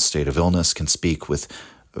earned from his state of illness, can speak with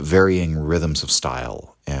varying rhythms of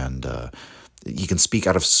style, and he can speak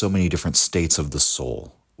out of so many different states of the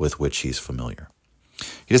soul with which he's familiar.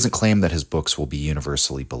 He doesn't claim that his books will be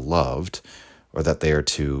universally beloved, or that they are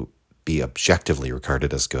to be objectively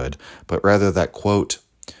regarded as good, but rather that, quote,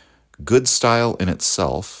 "Good style in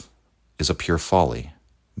itself is a pure folly,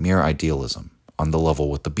 mere idealism, on the level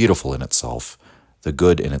with the beautiful in itself, the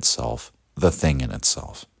good in itself, the thing in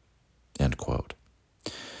itself," end quote.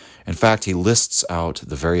 In fact, he lists out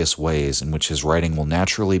the various ways in which his writing will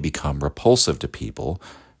naturally become repulsive to people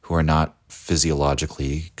who are not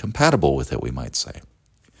physiologically compatible with it, we might say.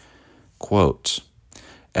 Quote,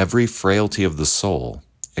 "Every frailty of the soul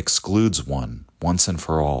excludes one once and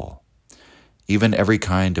for all, even every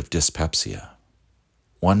kind of dyspepsia.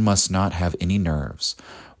 One must not have any nerves.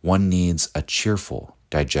 One needs a cheerful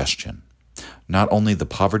digestion. Not only the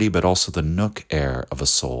poverty, but also the nook air of a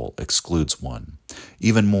soul excludes one.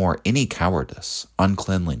 Even more, any cowardice,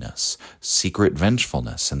 uncleanliness, secret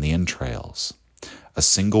vengefulness in the entrails. A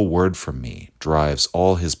single word from me drives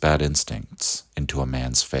all his bad instincts into a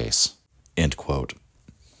man's face." End quote.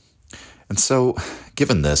 And so,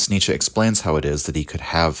 given this, Nietzsche explains how it is that he could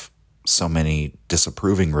have so many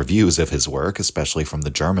disapproving reviews of his work, especially from the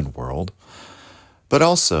German world, but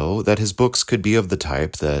also that his books could be of the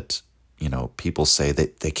type that, people say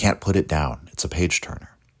that they can't put it down. It's a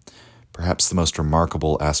page-turner. Perhaps the most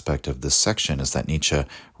remarkable aspect of this section is that Nietzsche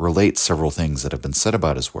relates several things that have been said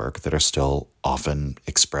about his work that are still often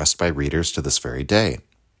expressed by readers to this very day.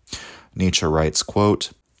 Nietzsche writes,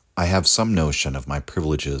 quote, "I have some notion of my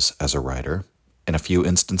privileges as a writer. In a few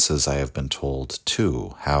instances I have been told,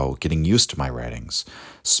 too, how getting used to my writings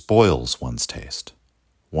spoils one's taste.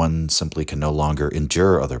 One simply can no longer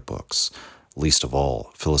endure other books, least of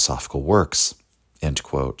all philosophical works." End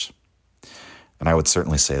quote. And I would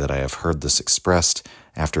certainly say that I have heard this expressed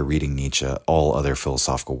after reading Nietzsche. All other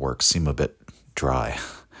philosophical works seem a bit dry.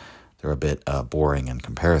 They're a bit boring in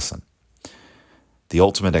comparison. The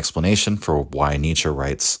ultimate explanation for why Nietzsche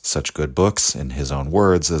writes such good books, in his own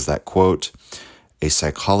words, is that, quote, "A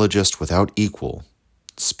psychologist without equal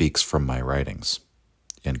speaks from my writings."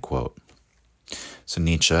 End quote. So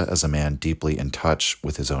Nietzsche, as a man deeply in touch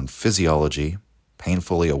with his own physiology,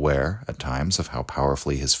 painfully aware at times of how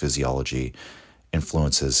powerfully his physiology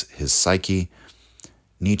influences his psyche,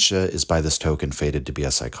 Nietzsche is by this token fated to be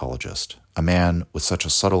a psychologist, a man with such a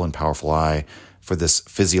subtle and powerful eye for this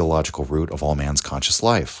physiological root of all man's conscious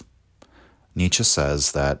life. Nietzsche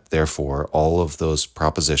says that, therefore, all of those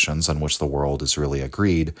propositions on which the world is really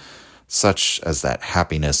agreed, such as that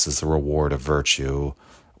happiness is the reward of virtue,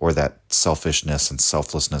 or that selfishness and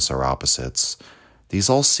selflessness are opposites, these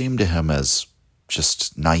all seem to him as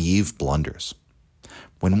just naive blunders.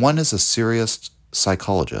 When one is a serious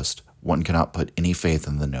psychologist, one cannot put any faith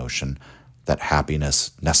in the notion that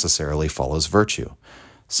happiness necessarily follows virtue,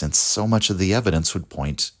 since so much of the evidence would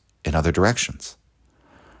point in other directions.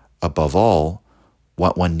 Above all,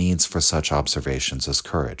 what one needs for such observations is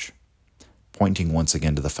courage, pointing once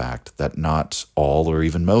again to the fact that not all or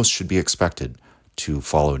even most should be expected to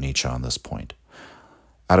follow Nietzsche on this point.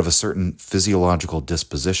 Out of a certain physiological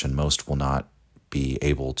disposition, most will not be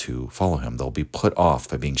able to follow him. They'll be put off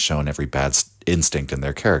by being shown every bad instinct in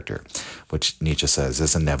their character, which Nietzsche says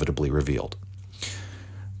is inevitably revealed.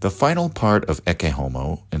 The final part of Ecce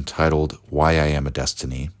Homo, entitled "Why I Am a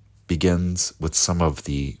Destiny," begins with some of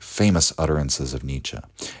the famous utterances of Nietzsche.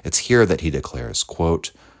 It's here that he declares,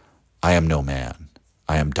 quote, "I am no man.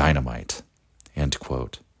 I am dynamite." End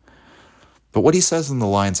quote. But what he says in the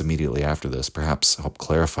lines immediately after this perhaps help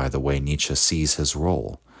clarify the way Nietzsche sees his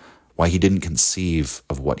role, why he didn't conceive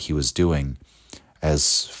of what he was doing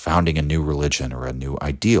as founding a new religion or a new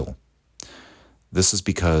ideal. This is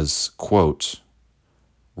because, quote,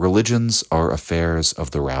 "Religions are affairs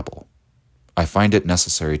of the rabble. I find it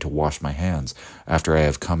necessary to wash my hands after I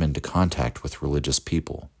have come into contact with religious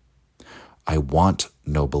people. I want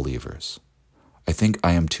no believers. I think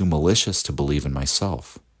I am too malicious to believe in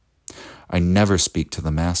myself. I never speak to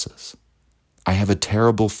the masses. I have a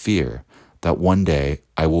terrible fear that one day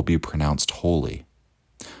I will be pronounced holy.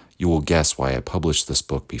 You will guess why I published this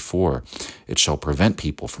book before. It shall prevent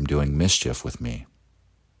people from doing mischief with me.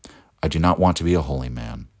 I do not want to be a holy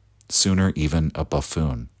man, sooner even a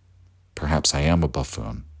buffoon. Perhaps I am a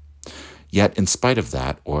buffoon. Yet in spite of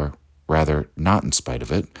that, or rather not in spite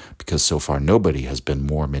of it, because so far nobody has been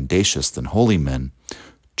more mendacious than holy men,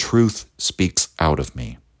 truth speaks out of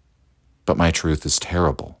me. But my truth is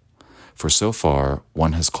terrible, for so far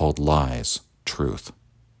one has called lies truth."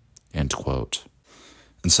 End quote.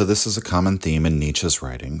 And so this is a common theme in Nietzsche's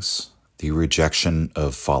writings, the rejection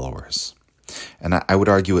of followers. And I would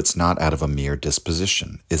argue it's not out of a mere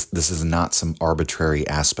disposition. This is not some arbitrary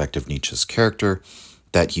aspect of Nietzsche's character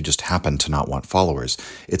that he just happened to not want followers.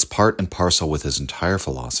 It's part and parcel with his entire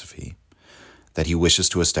philosophy that he wishes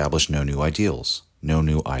to establish no new ideals, no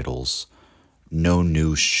new idols, no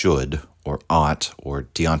new should or ought or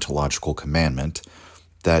deontological commandment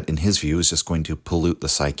that, in his view, is just going to pollute the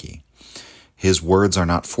psyche. His words are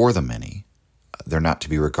not for the many. They're not to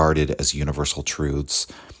be regarded as universal truths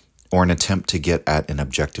or an attempt to get at an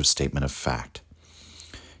objective statement of fact.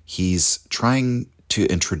 He's trying to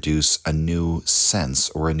introduce a new sense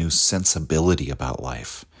or a new sensibility about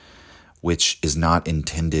life, which is not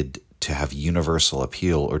intended to have universal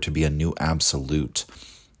appeal or to be a new absolute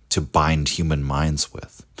to bind human minds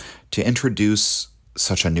with. To introduce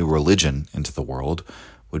such a new religion into the world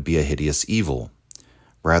would be a hideous evil.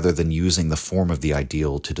 Rather than using the form of the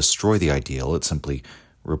ideal to destroy the ideal, it simply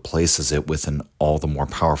replaces it with an all the more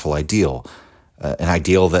powerful ideal, an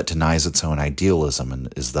ideal that denies its own idealism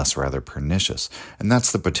and is thus rather pernicious. And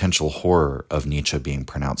that's the potential horror of Nietzsche being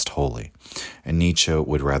pronounced holy. And Nietzsche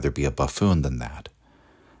would rather be a buffoon than that.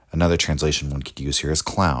 Another translation one could use here is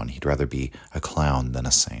clown. He'd rather be a clown than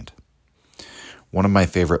a saint. One of my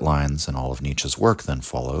favorite lines in all of Nietzsche's work then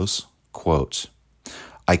follows, quote,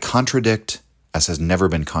 "I contradict as has never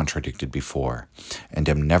been contradicted before, and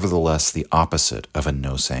am nevertheless the opposite of a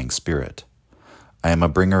no-saying spirit. I am a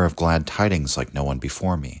bringer of glad tidings like no one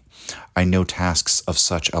before me. I know tasks of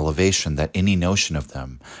such elevation that any notion of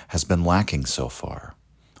them has been lacking so far.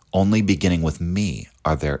 Only beginning with me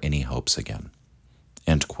are there any hopes again."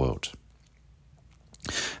 End quote.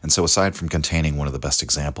 And so aside from containing one of the best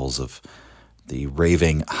examples of the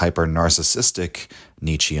raving, hyper-narcissistic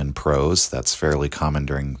Nietzschean prose that's fairly common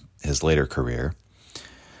during his later career,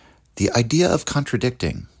 the idea of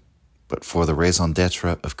contradicting, but for the raison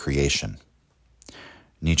d'etre of creation.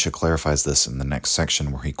 Nietzsche clarifies this in the next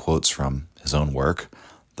section where he quotes from his own work,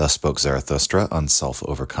 Thus Spoke Zarathustra on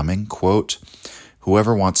Self-Overcoming, quote,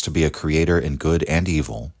 "Whoever wants to be a creator in good and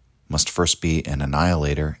evil must first be an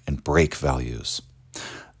annihilator and break values.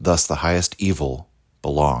 Thus the highest evil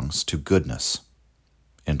belongs to goodness."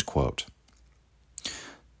 End quote.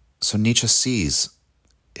 So Nietzsche sees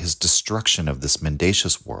his destruction of this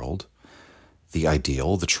mendacious world, the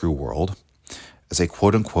ideal, the true world, as a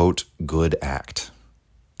quote-unquote good act,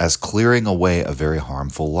 as clearing away a very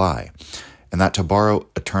harmful lie, and that, to borrow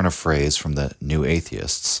a turn of phrase from the new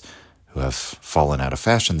atheists, who have fallen out of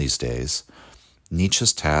fashion these days,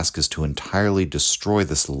 Nietzsche's task is to entirely destroy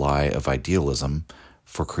this lie of idealism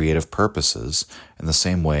for creative purposes in the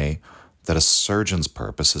same way that a surgeon's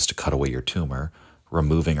purpose is to cut away your tumor,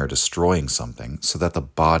 removing or destroying something so that the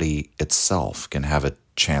body itself can have a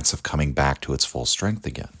chance of coming back to its full strength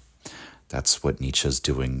again. That's what Nietzsche's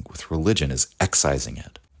doing with religion, is excising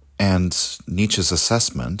it. And Nietzsche's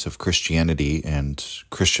assessment of Christianity and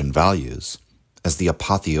Christian values as the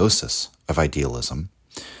apotheosis of idealism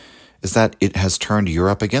is that it has turned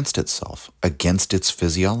Europe against itself, against its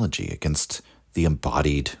physiology, against the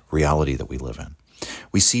embodied reality that we live in.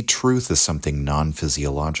 We see truth as something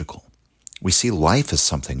non-physiological. We see life as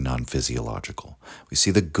something non-physiological. We see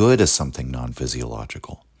the good as something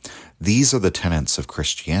non-physiological. These are the tenets of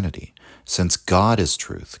Christianity. Since God is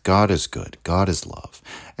truth, God is good, God is love,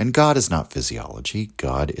 and God is not physiology,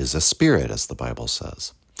 God is a spirit, as the Bible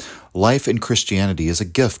says. Life in Christianity is a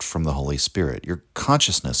gift from the Holy Spirit. Your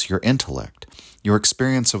consciousness, your intellect, your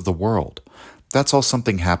experience of the world, that's all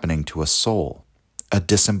something happening to a soul, a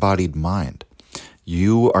disembodied mind.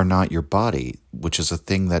 You are not your body, which is a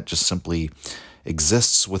thing that just simply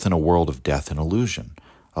exists within a world of death and illusion,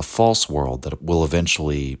 a false world that will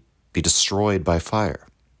eventually be destroyed by fire.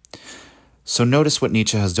 So notice what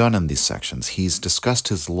Nietzsche has done in these sections. He's discussed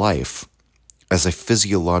his life as a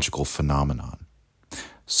physiological phenomenon.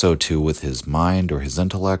 So too with his mind or his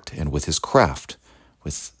intellect, and with his craft,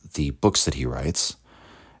 with the books that he writes,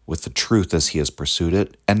 with the truth as he has pursued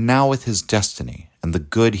it, and now with his destiny and the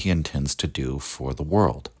good he intends to do for the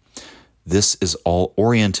world. This is all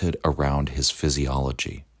oriented around his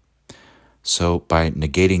physiology. So by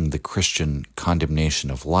negating the Christian condemnation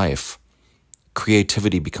of life,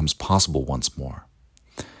 creativity becomes possible once more.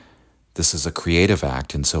 This is a creative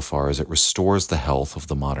act insofar as it restores the health of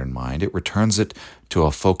the modern mind. It returns it to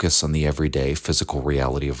a focus on the everyday physical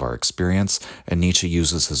reality of our experience, and Nietzsche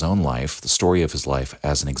uses his own life, the story of his life,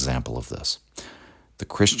 as an example of this. The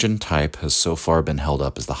Christian type has so far been held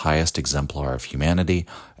up as the highest exemplar of humanity,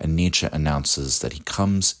 and Nietzsche announces that he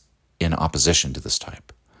comes in opposition to this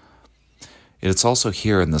type. It's also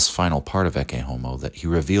here in this final part of Ecce Homo that he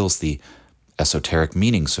reveals the esoteric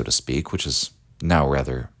meaning, so to speak, which is now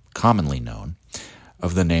rather commonly known,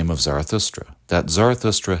 of the name of Zarathustra. That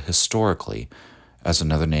Zarathustra historically, as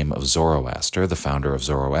another name of Zoroaster, the founder of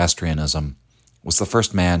Zoroastrianism, was the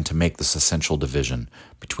first man to make this essential division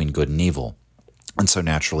between good and evil, and so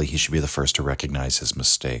naturally he should be the first to recognize his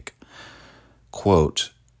mistake.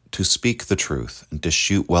 Quote, "To speak the truth and to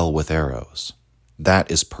shoot well with arrows,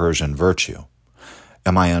 that is Persian virtue.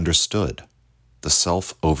 Am I understood? The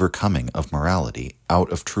self-overcoming of morality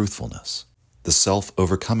out of truthfulness. The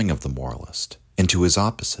self-overcoming of the moralist into his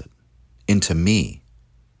opposite, into me.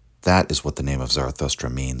 That is what the name of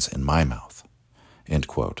Zarathustra means in my mouth." End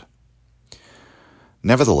quote.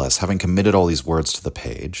 Nevertheless, having committed all these words to the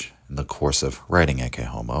page in the course of writing Ecce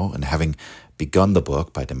Homo, and having begun the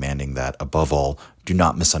book by demanding that, above all, do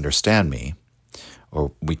not misunderstand me,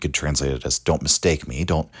 or we could translate it as don't mistake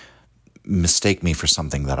me for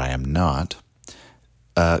something that I am not.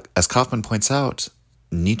 As Kaufmann points out,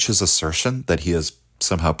 Nietzsche's assertion that he has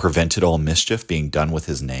somehow prevented all mischief being done with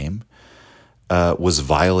his name was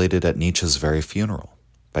violated at Nietzsche's very funeral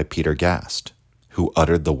by Peter Gast, who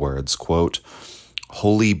uttered the words, quote,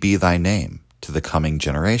 "Holy be thy name to the coming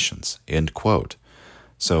generations," end quote.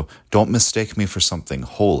 So don't mistake me for something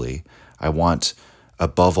holy. I want,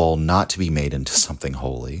 above all, not to be made into something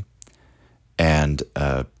holy. And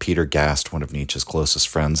Peter Gast, one of Nietzsche's closest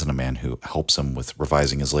friends and a man who helps him with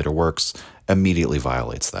revising his later works, immediately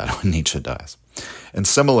violates that when Nietzsche dies. And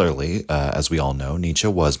similarly, as we all know, Nietzsche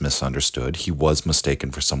was misunderstood. He was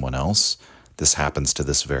mistaken for someone else. This happens to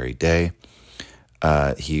this very day.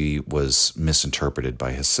 He was misinterpreted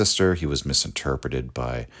by his sister. He was misinterpreted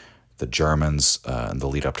by the Germans in the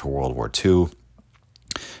lead up to World War II.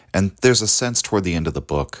 And there's a sense toward the end of the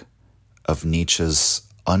book of Nietzsche's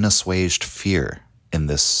unassuaged fear in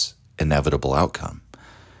this inevitable outcome.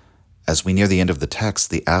 As we near the end of the text,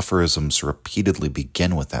 the aphorisms repeatedly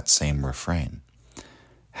begin with that same refrain.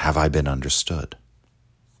 Have I been understood?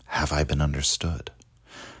 Have I been understood?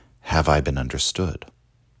 Have I been understood?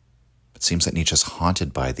 It seems that Nietzsche's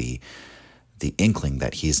haunted by the inkling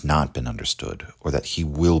that he's not been understood or that he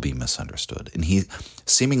will be misunderstood. And he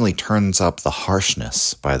seemingly turns up the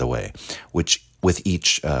harshness, by the way, which with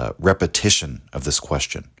each repetition of this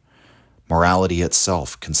question. Morality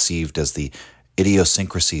itself conceived as the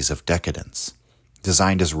idiosyncrasies of decadence,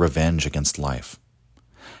 designed as revenge against life.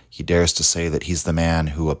 He dares to say that he's the man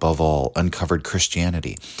who, above all, uncovered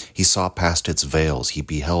Christianity. He saw past its veils. He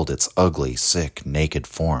beheld its ugly, sick, naked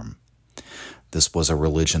form. This was a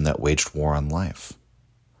religion that waged war on life,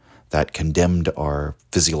 that condemned our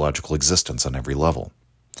physiological existence on every level.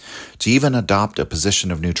 To even adopt a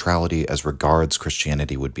position of neutrality as regards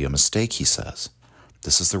Christianity would be a mistake, he says.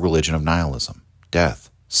 This is the religion of nihilism, death,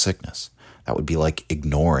 sickness. That would be like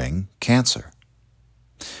ignoring cancer.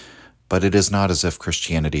 But it is not as if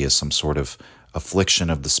Christianity is some sort of affliction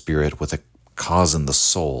of the spirit with a cause in the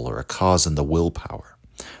soul or a cause in the willpower.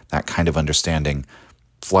 That kind of understanding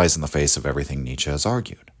flies in the face of everything Nietzsche has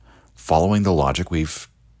argued. Following the logic we've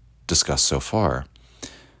discussed so far,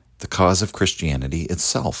 the cause of Christianity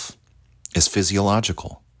itself is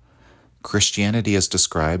physiological. Christianity is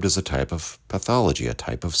described as a type of pathology, a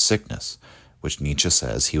type of sickness, which Nietzsche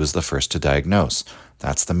says he was the first to diagnose.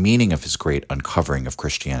 That's the meaning of his great uncovering of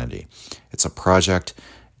Christianity. It's a project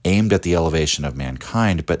aimed at the elevation of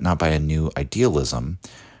mankind, but not by a new idealism,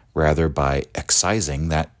 rather by excising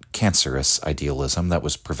that cancerous idealism that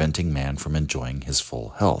was preventing man from enjoying his full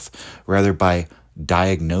health, rather by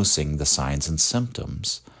diagnosing the signs and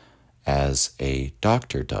symptoms as a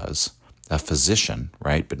doctor does, a physician,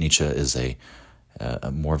 right? But Nietzsche is a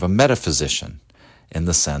more of a metaphysician in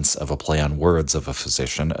the sense of a play on words of a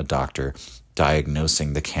physician, a doctor,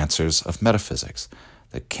 diagnosing the cancers of metaphysics,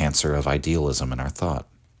 the cancer of idealism in our thought.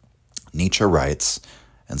 Nietzsche writes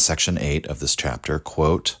in section 8 of this chapter,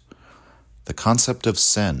 quote, "The concept of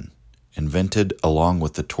sin, invented along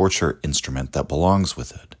with the torture instrument that belongs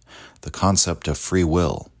with it, the concept of free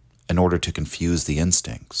will, in order to confuse the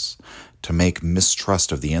instincts, to make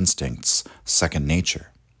mistrust of the instincts second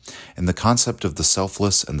nature, and the concept of the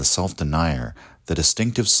selfless and the self-denier, the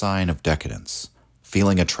distinctive sign of decadence,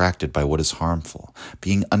 feeling attracted by what is harmful,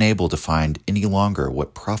 being unable to find any longer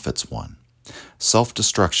what profits one.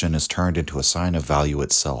 Self-destruction is turned into a sign of value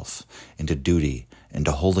itself, into duty,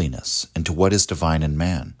 into holiness, into what is divine in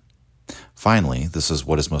man. Finally, this is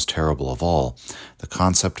what is most terrible of all, the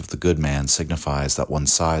concept of the good man signifies that one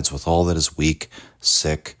sides with all that is weak,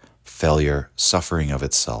 sick, failure, suffering of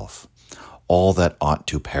itself, all that ought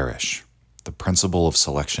to perish. The principle of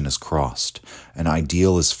selection is crossed. An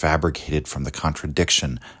ideal is fabricated from the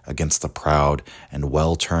contradiction against the proud and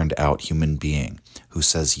well-turned-out human being who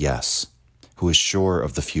says yes, who is sure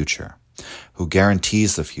of the future, who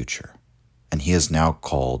guarantees the future, and he is now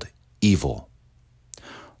called evil.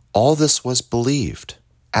 All this was believed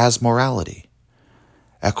as morality.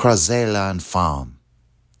 Écraser l'infâme,"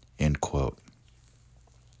 end quote.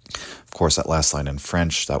 Of course, that last line in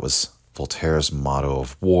French, that was Voltaire's motto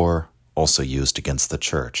of war, also used against the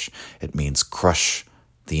church. It means crush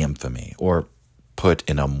the infamy, or put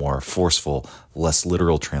in a more forceful, less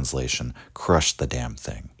literal translation, crush the damn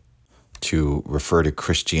thing. To refer to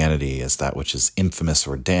Christianity as that which is infamous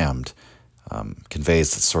or damned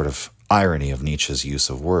conveys the sort of irony of Nietzsche's use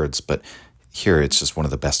of words, but here it's just one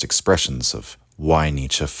of the best expressions of why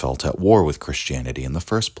Nietzsche felt at war with Christianity in the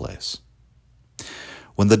first place.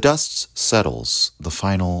 When the dust settles, the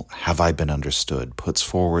final "have I been understood" puts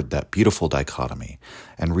forward that beautiful dichotomy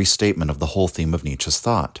and restatement of the whole theme of Nietzsche's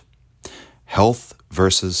thought. Health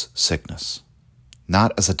versus sickness,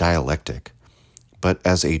 not as a dialectic, but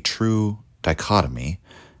as a true dichotomy,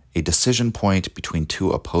 a decision point between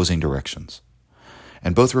two opposing directions,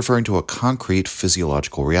 and both referring to a concrete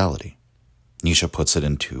physiological reality. Nietzsche puts it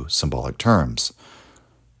into symbolic terms.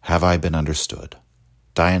 Have I been understood?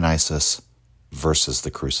 Dionysus versus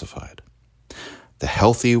the crucified. The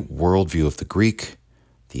healthy worldview of the Greek,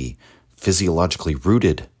 the physiologically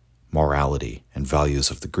rooted morality and values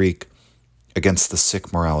of the Greek, against the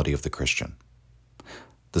sick morality of the Christian.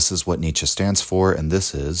 This is what Nietzsche stands for, and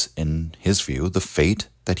this is, in his view, the fate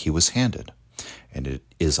that he was handed. And it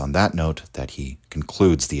is on that note that he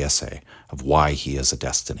concludes the essay of why he is a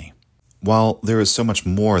destiny. While there is so much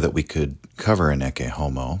more that we could cover in Ecce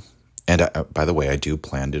Homo, and by the way, I do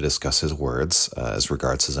plan to discuss his words as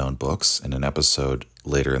regards his own books in an episode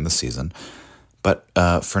later in the season, but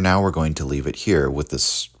for now we're going to leave it here with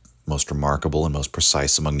this most remarkable and most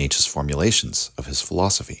precise among Nietzsche's formulations of his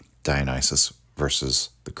philosophy, Dionysus versus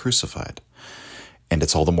the crucified. And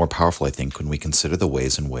it's all the more powerful, I think, when we consider the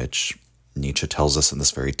ways in which Nietzsche tells us in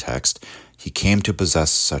this very text he came to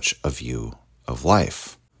possess such a view of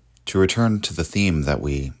life. To return to the theme that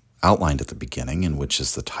we outlined at the beginning, and which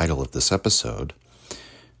is the title of this episode,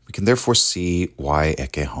 we can therefore see why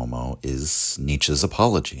Ecce Homo is Nietzsche's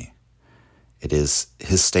apology. It is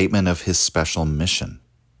his statement of his special mission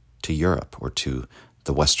to Europe, or to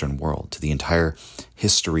the Western world, to the entire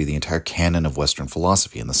history, the entire canon of Western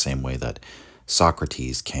philosophy, in the same way that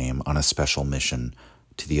Socrates came on a special mission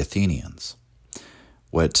to the Athenians.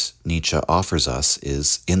 What Nietzsche offers us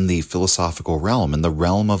is in the philosophical realm, in the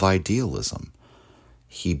realm of idealism.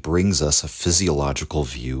 He brings us a physiological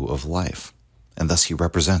view of life, and thus he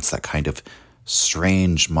represents that kind of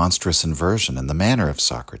strange, monstrous inversion in the manner of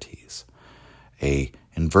Socrates, a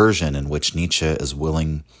inversion in which Nietzsche is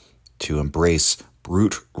willing to embrace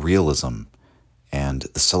brute realism and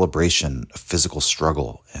the celebration of physical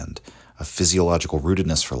struggle and a physiological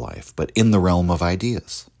rootedness for life, but in the realm of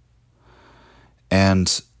ideas.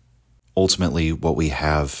 And ultimately, what we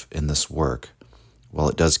have in this work, while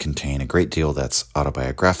it does contain a great deal that's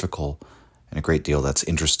autobiographical and a great deal that's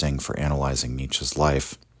interesting for analyzing Nietzsche's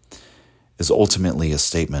life, is ultimately a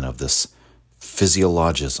statement of this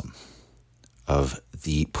physiologism, of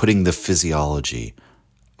the putting the physiology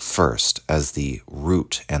first as the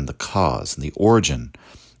root and the cause and the origin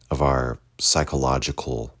of our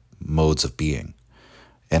psychological modes of being.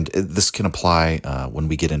 And this can apply when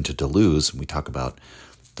we get into Deleuze, and we talk about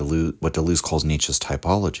what Deleuze calls Nietzsche's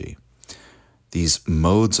typology. These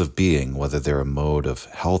modes of being, whether they're a mode of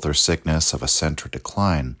health or sickness, of ascent or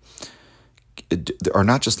decline, are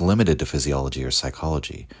not just limited to physiology or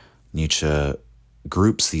psychology. Nietzsche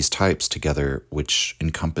groups these types together, which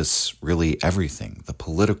encompass really everything: the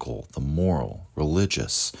political, the moral,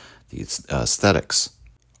 religious, the aesthetics.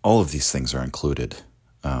 All of these things are included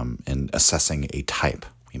in assessing a type,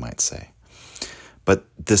 we might say. But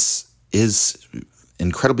this is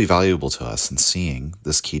incredibly valuable to us in seeing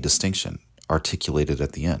this key distinction articulated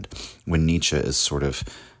at the end, when Nietzsche is sort of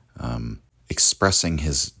expressing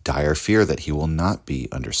his dire fear that he will not be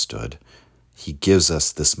understood. He gives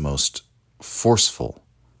us this most forceful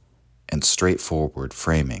and straightforward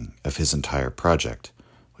framing of his entire project,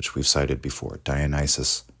 which we've cited before,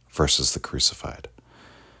 Dionysus versus the crucified.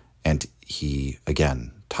 And he,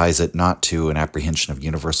 again, ties it not to an apprehension of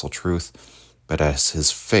universal truth, but as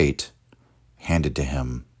his fate handed to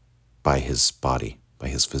him by his body, by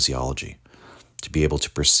his physiology, to be able to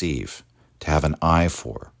perceive, to have an eye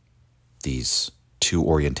for these two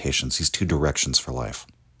orientations, these two directions for life.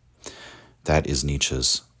 That is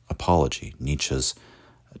Nietzsche's apology, Nietzsche's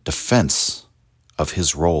defense of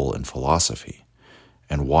his role in philosophy,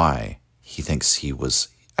 and why he thinks he was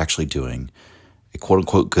actually doing a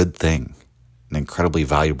quote-unquote good thing, an incredibly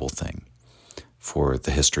valuable thing for the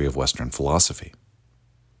history of Western philosophy,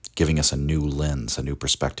 giving us a new lens, a new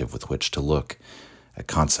perspective with which to look at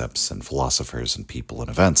concepts and philosophers and people and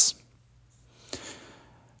events.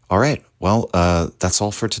 All right, well, that's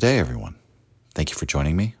all for today, everyone. Thank you for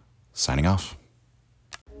joining me. Signing off.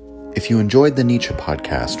 If you enjoyed the Nietzsche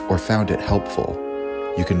podcast or found it helpful,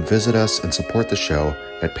 you can visit us and support the show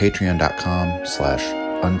at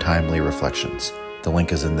patreon.com/untimely-reflections. The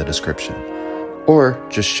link is in the description. Or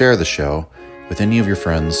just share the show with any of your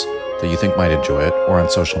friends that you think might enjoy it, or on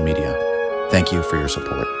social media. Thank you for your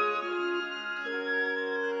support.